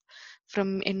places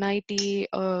from NIT,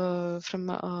 from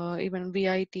even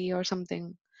VIT or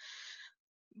something,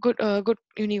 good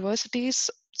universities.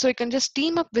 So you can just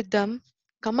team up with them,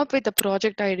 come up with a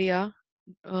project idea.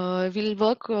 We'll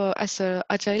work as a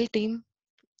agile team.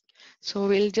 So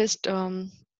we'll just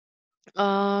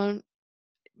uh,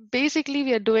 basically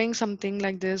we are doing something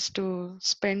like this to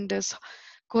spend this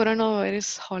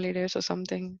coronavirus holidays or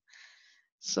something.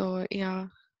 So yeah,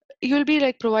 you'll be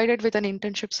like provided with an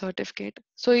internship certificate.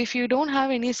 So if you don't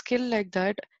have any skill like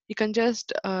that, you can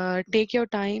just take your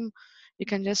time. You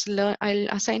can just learn. I'll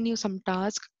assign you some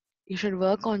task. You should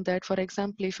work on that. For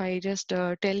example, if I just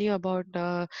tell you about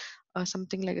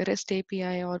something like a REST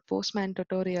API or Postman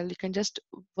tutorial, you can just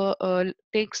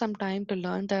take some time to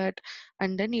learn that,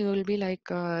 and then you will be like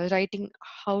writing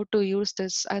how to use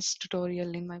this as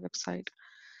tutorial in my website.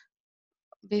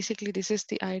 Basically, this is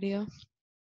the idea.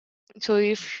 So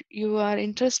if you are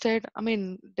interested, I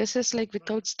mean, this is like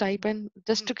without stipend,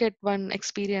 just to get one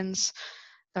experience.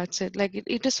 That's it. Like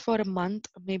it is for a month,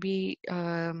 maybe.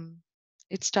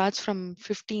 It starts from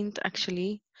 15th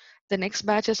actually. The next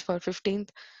batch is for 15th.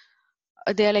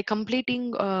 They are like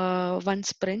completing one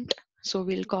sprint. So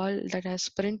we'll call that as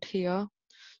sprint here.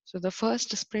 So the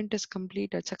first sprint is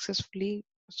completed successfully.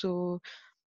 So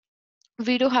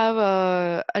we do have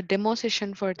a demo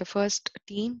session for the first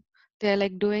team. They're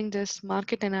like doing this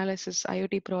market analysis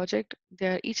IoT project.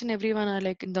 They're each and everyone are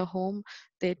like in the home.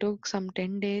 They took some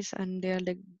 10 days and they are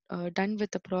like done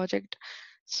with the project.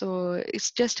 So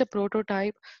it's just a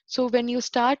prototype. So when you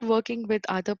start working with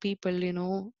other people,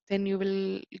 then you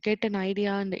will get an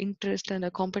idea and interest and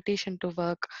a competition to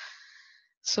work.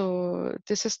 So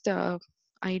this is the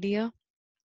idea.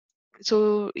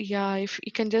 So yeah, if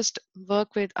you can just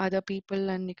work with other people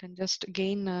and you can just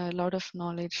gain a lot of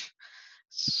knowledge.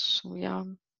 So yeah,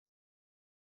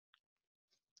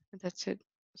 that's it.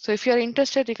 So if you're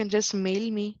interested, you can just mail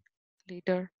me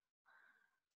later.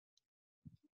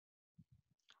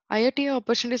 IoT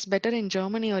opportunities better in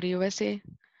Germany or USA?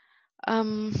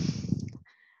 um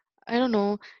I don't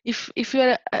know. If you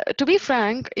are to be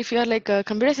frank, if you are like a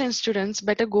computer science students,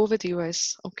 better go with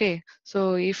US. Okay.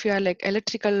 So if you are like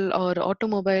electrical or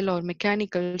automobile or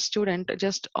mechanical student,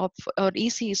 just or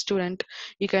EC student,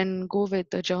 you can go with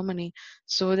Germany.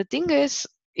 So the thing is,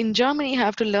 in Germany, you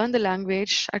have to learn the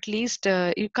language. At least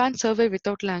you can't survive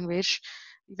without language.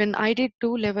 When I did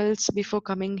 2 levels before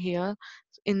coming here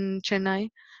in Chennai,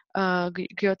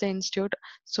 Goethe Institute.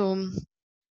 So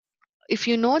if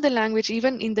you know the language,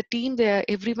 even in the team there,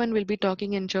 everyone will be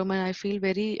talking in German. I feel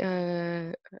very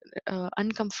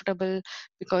uncomfortable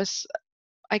because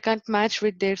I can't match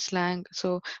with their slang.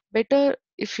 So better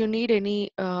if you need any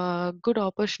good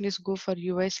opportunities, go for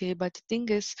USA. But the thing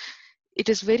is, it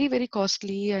is very very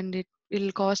costly, and it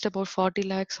will cost about 40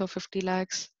 lakhs or 50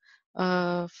 lakhs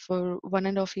for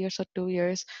 1.5 years or 2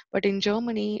 years. But in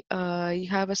Germany, you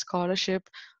have a scholarship.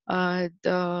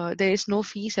 There is no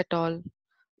fees at all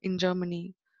in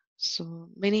Germany. So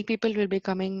many people will be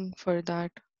coming for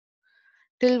that.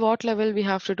 Till what level we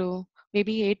have to do?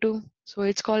 Maybe A2. So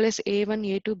it's called as A1,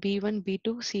 A2, B1,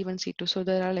 B2, C1, C2. So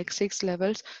there are like 6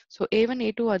 levels. So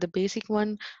A1, A2 are the basic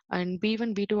one, and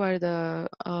B1, B2 are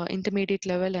the intermediate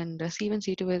level, and C1,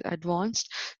 C2 is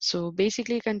advanced. So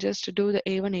basically, you can just do the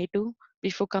A1, A2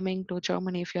 before coming to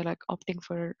Germany if you're like opting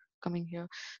for coming here.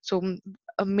 So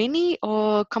many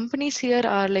companies here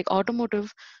are like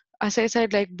automotive. As I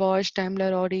said, like Bosch,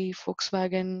 Daimler, Audi,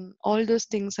 Volkswagen, all those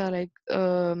things are like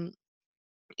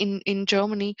in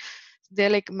Germany.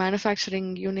 They're like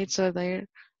manufacturing units are there,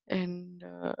 and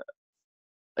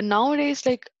nowadays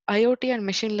like IoT and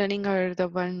machine learning are the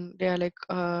one they are like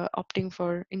opting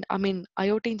for. In I mean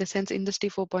IoT in the sense Industry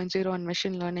 4.0 and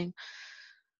machine learning.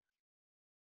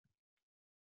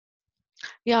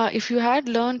 Yeah, if you had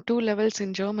learned 2 levels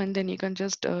in German, then you can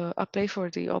just apply for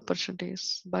the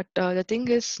opportunities. But the thing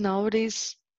is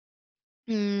nowadays,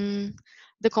 mm,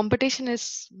 the competition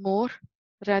is more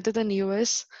rather than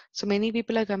US. So many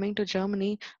people are coming to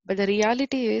Germany, but the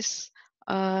reality is,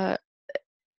 uh,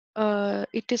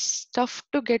 it is tough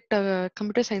to get a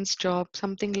computer science job,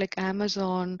 something like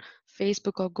Amazon,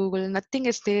 Facebook, or Google. Nothing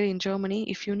is there in Germany.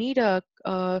 If you need a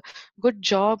good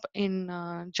job in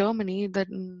Germany,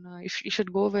 then if you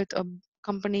should go with a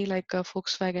company like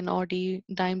Volkswagen, Audi,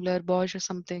 Daimler, Bosch, or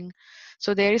something.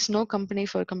 So there is no company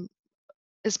for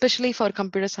especially for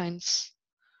computer science.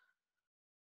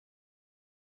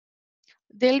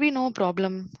 There'll be no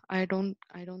problem. I don't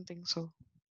think so.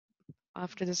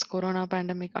 After this corona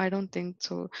pandemic, I don't think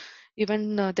so.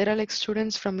 Even there are like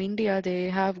students from India, they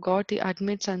have got the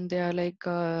admits and they are like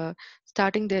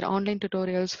starting their online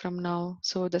tutorials from now.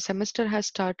 So the semester has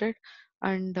started.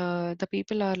 and the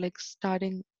people are like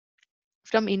starting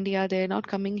from India. They're not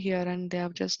coming here, and they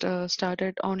have just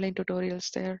started online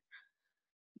tutorials there.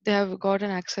 They have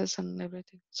gotten access and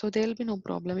everything, so there'll be no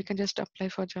problem. We can just apply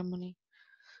for Germany.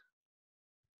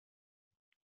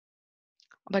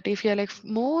 But if you're like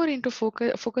more into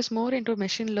focus more into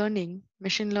machine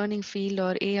learning field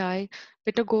or AI,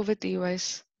 better go with the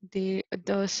US. The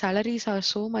salaries are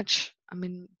so much. I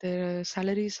mean, the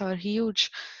salaries are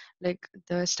huge. Like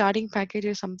the starting package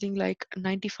is something like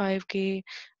 95K,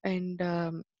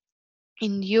 and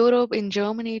in Europe, in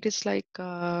Germany, it is like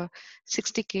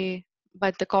 60K.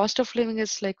 But the cost of living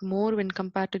is like more when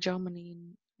compared to Germany.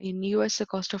 In US, the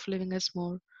cost of living is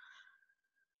more.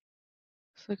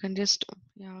 So you can just,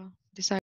 yeah, decide.